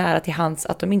ligger nära till hands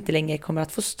att de inte längre kommer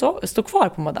att få stå kvar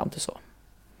på Madame Tussauds.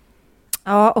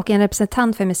 Ja, och en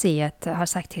representant för museet har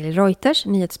sagt till Reuters,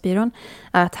 nyhetsbyrån,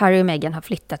 att Harry och Meghan har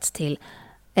flyttats till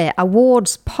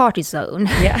Awards Party Zone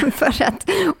för att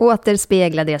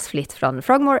återspegla deras flytt från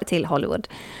Frogmore till Hollywood.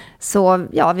 Så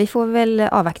ja, vi får väl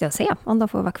avvakta och se om de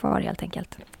får vara kvar helt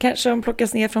enkelt. Kanske de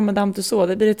plockas ner från Madame Tussauds.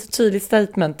 Det blir ett tydligt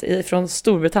statement från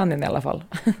Storbritannien i alla fall.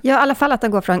 Ja, i alla fall att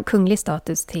de går från kunglig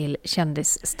status till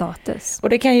kändisstatus. Och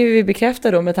det kan ju vi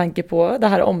bekräfta då med tanke på det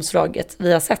här omslaget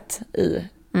vi har sett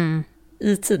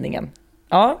i tidningen.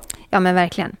 Ja, men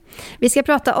verkligen. Vi ska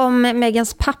prata om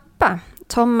Meghans pappa,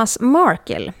 Thomas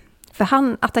Markle. För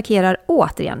han attackerar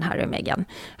återigen Harry och Meghan.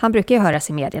 Han brukar ju höras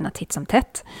i medierna titt som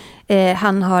tätt.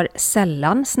 Han har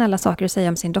sällan snälla saker att säga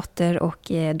om sin dotter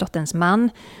och dotterns man.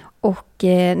 Och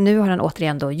nu har han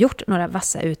återigen då gjort några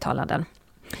vassa uttalanden.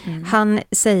 Han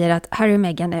säger att Harry och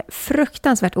Meghan är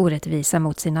fruktansvärt orättvisa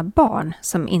mot sina barn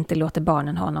som inte låter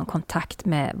barnen ha någon kontakt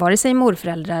med vare sig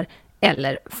morföräldrar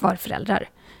eller farföräldrar.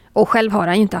 Och själv har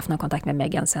han ju inte haft någon kontakt med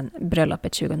Meghan sedan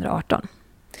bröllopet 2018.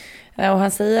 Och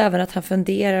han säger även att han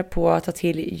funderar på att ta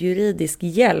till juridisk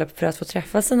hjälp för att få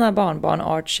träffa sina barnbarn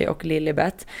Archie och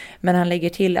Lilibet. Men han lägger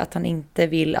till att han inte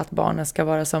vill att barnen ska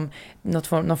vara som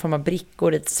någon form av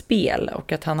brickor i ett spel.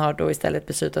 Och att han har då istället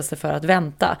beslutat sig för att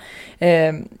vänta.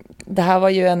 Det här var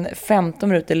ju en 15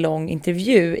 minuter lång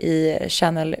intervju i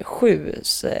Channel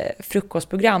 7s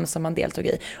frukostprogram som han deltog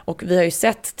i. Och vi har ju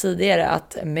sett tidigare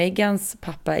att Meghans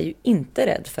pappa är ju inte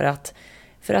rädd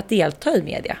för att delta i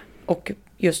media. Och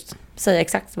just säga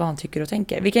exakt vad han tycker och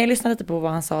tänker. Vi kan ju lyssna lite på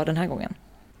vad han sa den här gången.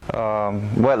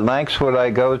 What lengths would I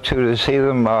go to see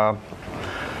them?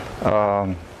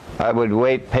 I would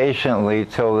wait patiently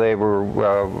till they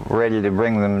were ready to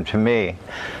bring them to me.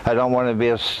 I don't want to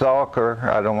be a stalker.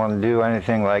 I don't want to do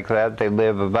anything like that. They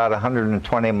live about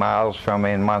 120 miles from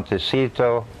me in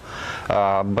Montecito.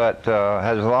 But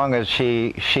as long as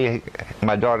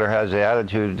my daughter has the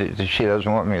attitude that she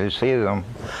doesn't want me to see them,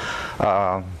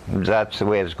 that's the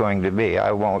way it's going to be.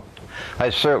 I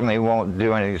certainly won't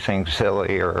do anything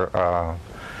silly or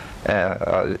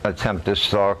attempt to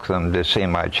stalk them to see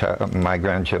my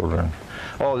grandchildren.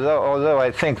 Although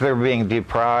I think they're being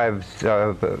deprived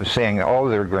of seeing all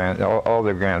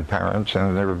their grandparents,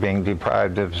 and they're being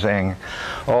deprived of seeing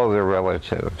all their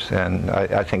relatives, and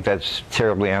I think that's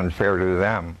terribly unfair to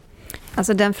them.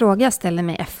 Alltså den fråga jag ställer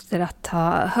mig efter att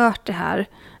ha hört det här,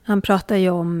 han pratar ju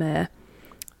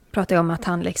om att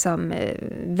han liksom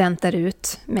väntar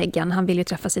ut Meghan, han vill ju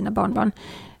träffa sina barnbarn.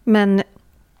 Men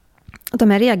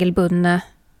de här regelbundna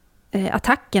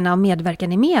attackerna och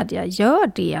medverkan i media,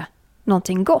 gör det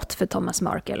någonting gott för Thomas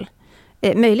Markle?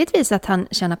 Möjligtvis att han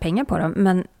tjänar pengar på dem,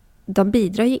 men de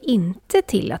bidrar ju inte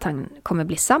till att han kommer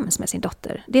bli sams med sin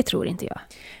dotter. Det tror inte jag.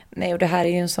 Nej, och det här är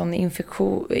ju en sån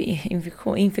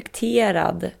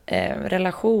infekterad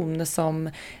relation som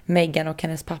Meghan och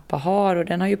hennes pappa har. Och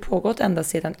den har ju pågått ända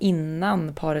sedan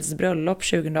innan parets bröllop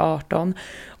 2018.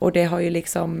 Och det har ju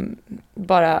liksom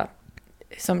bara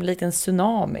som en liten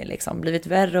tsunami liksom blivit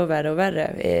värre och värre och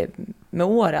värre med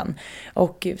åren.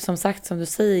 Och som sagt, som du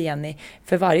säger Jenny,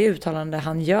 för varje uttalande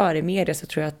han gör i media så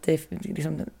tror jag att det är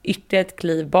liksom ytterligare ett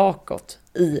kliv bakåt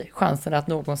i chansen att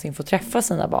någonsin få träffa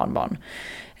sina barnbarn.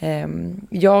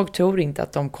 Jag tror inte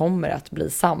att de kommer att bli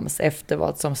sams efter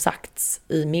vad som sagts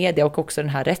i media och också den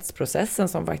här rättsprocessen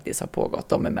som faktiskt har pågått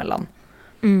dem emellan.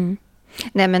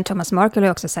 Nej, men Thomas Markle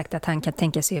har också sagt att han kan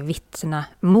tänka sig att vittna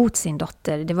mot sin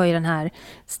dotter. Det var ju den här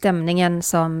stämningen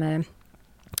som...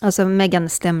 Alltså Meghan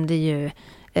stämde ju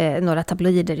några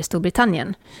tabloider i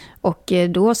Storbritannien. Och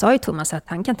då sa ju Thomas att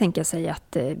han kan tänka sig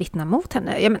att vittna mot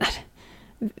henne. Jag menar,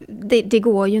 det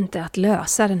går ju inte att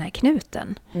lösa den här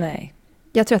knuten. Nej.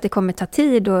 Jag tror att det kommer ta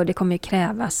tid och det kommer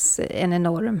krävas en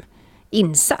enorm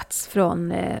insats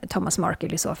från Thomas Markle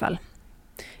i så fall.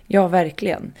 Ja,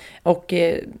 verkligen. Och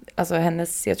alltså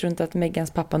jag tror inte att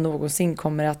Meghans pappa någonsin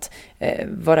kommer att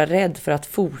vara rädd för att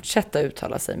fortsätta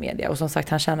uttala sig i media. Och som sagt,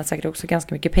 han tjänar säkert också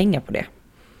ganska mycket pengar på det.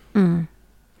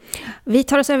 Vi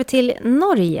tar oss över till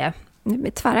Norge.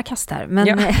 Tvära kast här.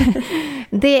 Men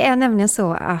det är nämligen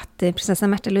så att prinsessan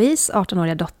Märta Louise,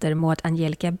 18-åriga dotter Maud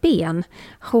Angelica Ben,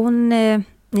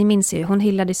 ni minns ju, hon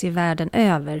hyllades ju världen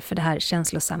över för det här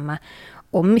känslosamma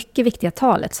och mycket viktiga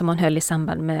talet som hon höll i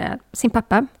samband med sin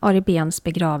pappa, Ari Behns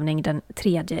begravning den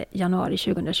 3 januari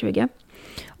 2020.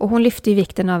 Och hon lyfte ju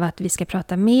vikten av att vi ska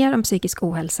prata mer om psykisk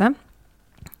ohälsa,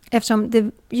 eftersom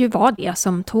det ju var det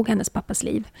som tog hennes pappas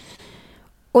liv.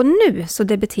 Och nu så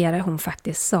debuterar hon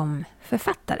faktiskt som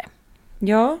författare.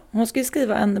 Ja, hon skulle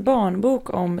skriva en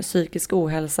barnbok om psykisk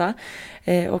ohälsa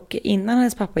och innan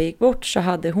hennes pappa gick bort så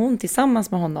hade hon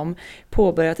tillsammans med honom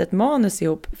påbörjat ett manus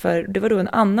ihop, för det var då en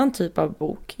annan typ av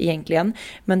bok egentligen,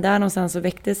 men där någonstans så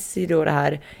väcktes ju då det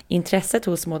här intresset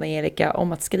hos Maud Angelica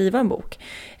om att skriva en bok.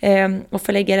 Och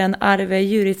förläggaren Arve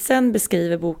Juritsen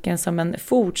beskriver boken som en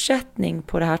fortsättning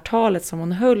på det här talet som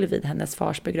hon höll vid hennes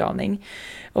fars begravning.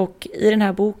 Och i den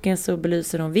här boken så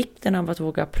belyser hon vikten av att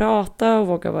våga prata och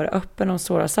våga vara öppen om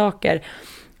svåra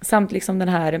samt liksom den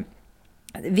här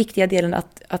viktiga delen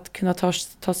att kunna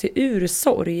ta sig ur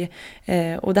sorg.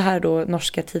 Och det här då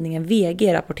norska tidningen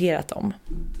VG rapporterat om.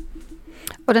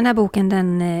 Och den här boken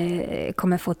den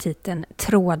kommer få titeln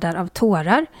Trådar av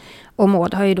tårar. Och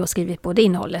Maud har ju då skrivit både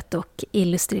innehållet och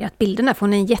illustrerat bilderna. För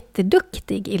hon är en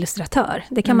jätteduktig illustratör.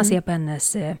 Det kan man se på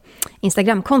hennes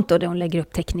Instagramkonto där hon lägger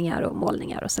upp teckningar och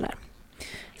målningar och sådär.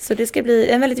 Så det ska bli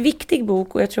en väldigt viktig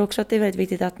bok, och jag tror också att det är väldigt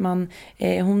viktigt att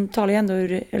hon talar ju ändå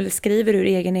eller skriver ur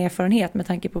egen erfarenhet med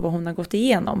tanke på vad hon har gått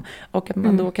igenom, och att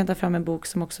man då kan ta fram en bok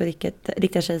som också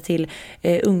riktar sig till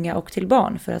unga och till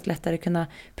barn för att lättare kunna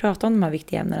prata om de här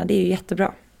viktiga ämnena. Det är ju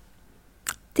jättebra.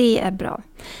 Det är bra.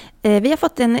 Vi har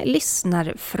fått en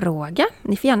lyssnarfråga.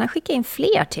 Ni får gärna skicka in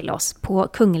fler till oss på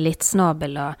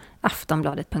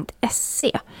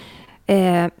kungligt@aftonbladet.se.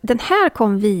 Den här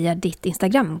kom via ditt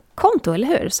Instagramkonto, eller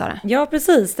hur, Sara? Ja,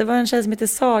 precis. Det var en tjej som heter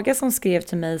Saga som skrev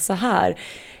till mig så här.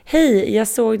 Hej, jag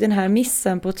såg den här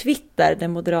missen på Twitter där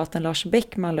moderaten Lars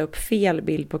Bäckman la upp fel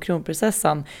bild på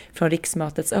kronprinsessan från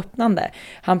riksmötets öppnande.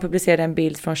 Han publicerade en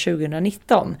bild från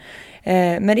 2019.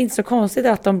 Men det är inte så konstigt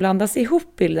att de blandas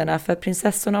ihop bilderna, för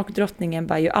prinsessorna och drottningen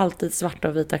bär ju alltid svarta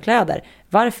och vita kläder.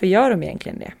 Varför gör de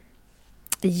egentligen det?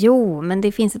 Jo, men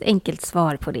det finns ett enkelt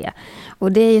svar på det.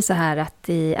 Och det är ju så här att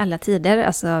i alla tider,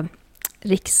 alltså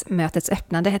riksmötets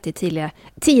öppnande hette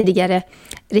tidigare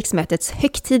riksmötets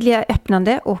högtidliga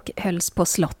öppnande och hölls på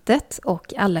slottet,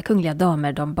 och alla kungliga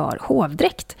damer de bar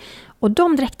hovdräkt. Och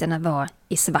de dräkterna var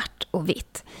i svart och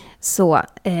vitt. Så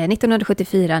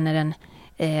 1974 när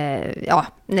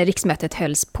riksmötet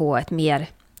hölls på ett mer,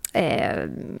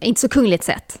 inte så kungligt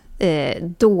sätt,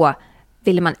 då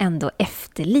ville man ändå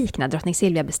efterlikna. Drottning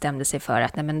Silvia bestämde sig för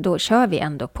att då kör vi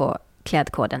ändå på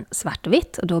klädkoden svart och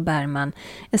vitt, och då bär man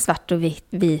en svart och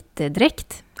vit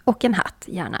dräkt och en hatt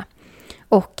gärna.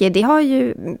 Och det har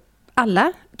ju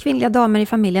alla kvinnliga damer i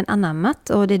familjen anammat,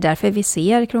 och det är därför vi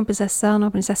ser kronprinsessan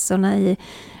och prinsessorna i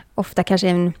ofta kanske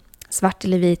en svart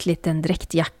eller vit liten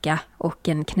dräktjacka och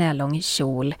en knälång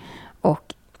kjol.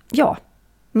 Och ja,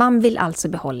 man vill alltså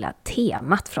behålla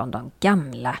temat från de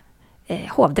gamla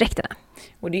hovdräkterna.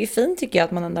 Och det är ju fint tycker jag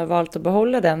att man ändå har valt att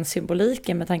behålla den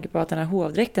symboliken, med tanke på att den här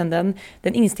hovdräkten den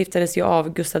instiftades ju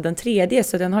av Gustav III,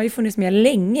 så den har ju funnits med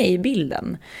länge i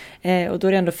bilden. Och då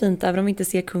är det ändå fint, även om vi inte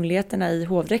ser kungligheterna i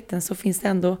hovdräkten, så finns det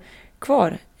ändå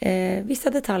kvar vissa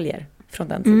detaljer från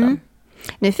den tiden.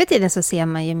 Nu för tiden så ser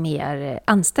man ju mer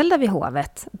anställda vid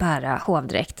hovet bära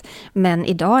hovdräkt, men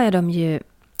idag är de ju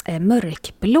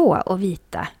mörkblå och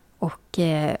vita och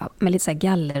med lite så här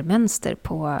gallermönster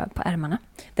på ärmarna.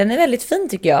 Den är väldigt fin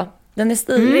tycker jag. Den är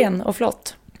stilren och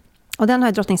flott. Och den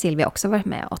har drottning Silvia också varit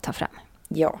med att ta fram.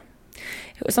 Ja.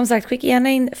 Som sagt, skicka gärna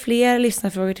in fler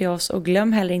lyssnarfrågor till oss, och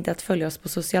glöm heller inte att följa oss på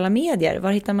sociala medier.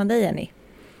 Var hittar man dig, Jenny?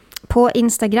 På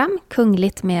Instagram,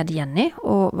 kungligt med Jenny.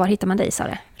 Och var hittar man dig,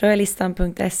 Sara?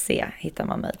 Royalistan.se hittar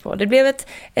man mig på. Det blev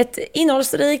ett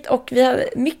innehållsrikt, och vi har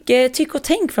mycket tyck och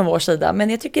tänk från vår sida. Men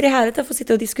jag tycker det är härligt att få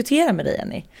sitta och diskutera med dig,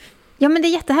 Jenny. Ja, men det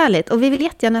är jättehärligt. Och vi vill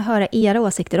jättegärna höra era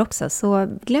åsikter också. Så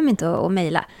glöm inte att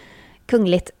mejla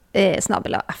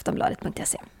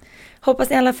kungligt@aftonbladet.se. Hoppas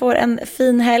ni alla får en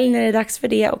fin helg när det är dags för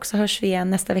det, och så hörs vi igen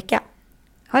nästa vecka.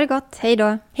 Ha det gott. Hej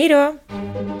då. Hej då.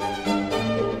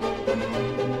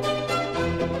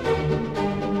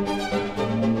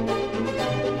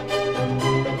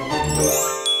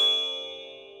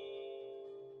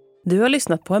 Du har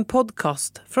lyssnat på en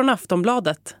podcast från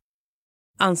Aftonbladet.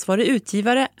 Ansvarig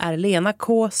utgivare är Lena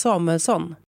K.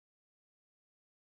 Samuelsson.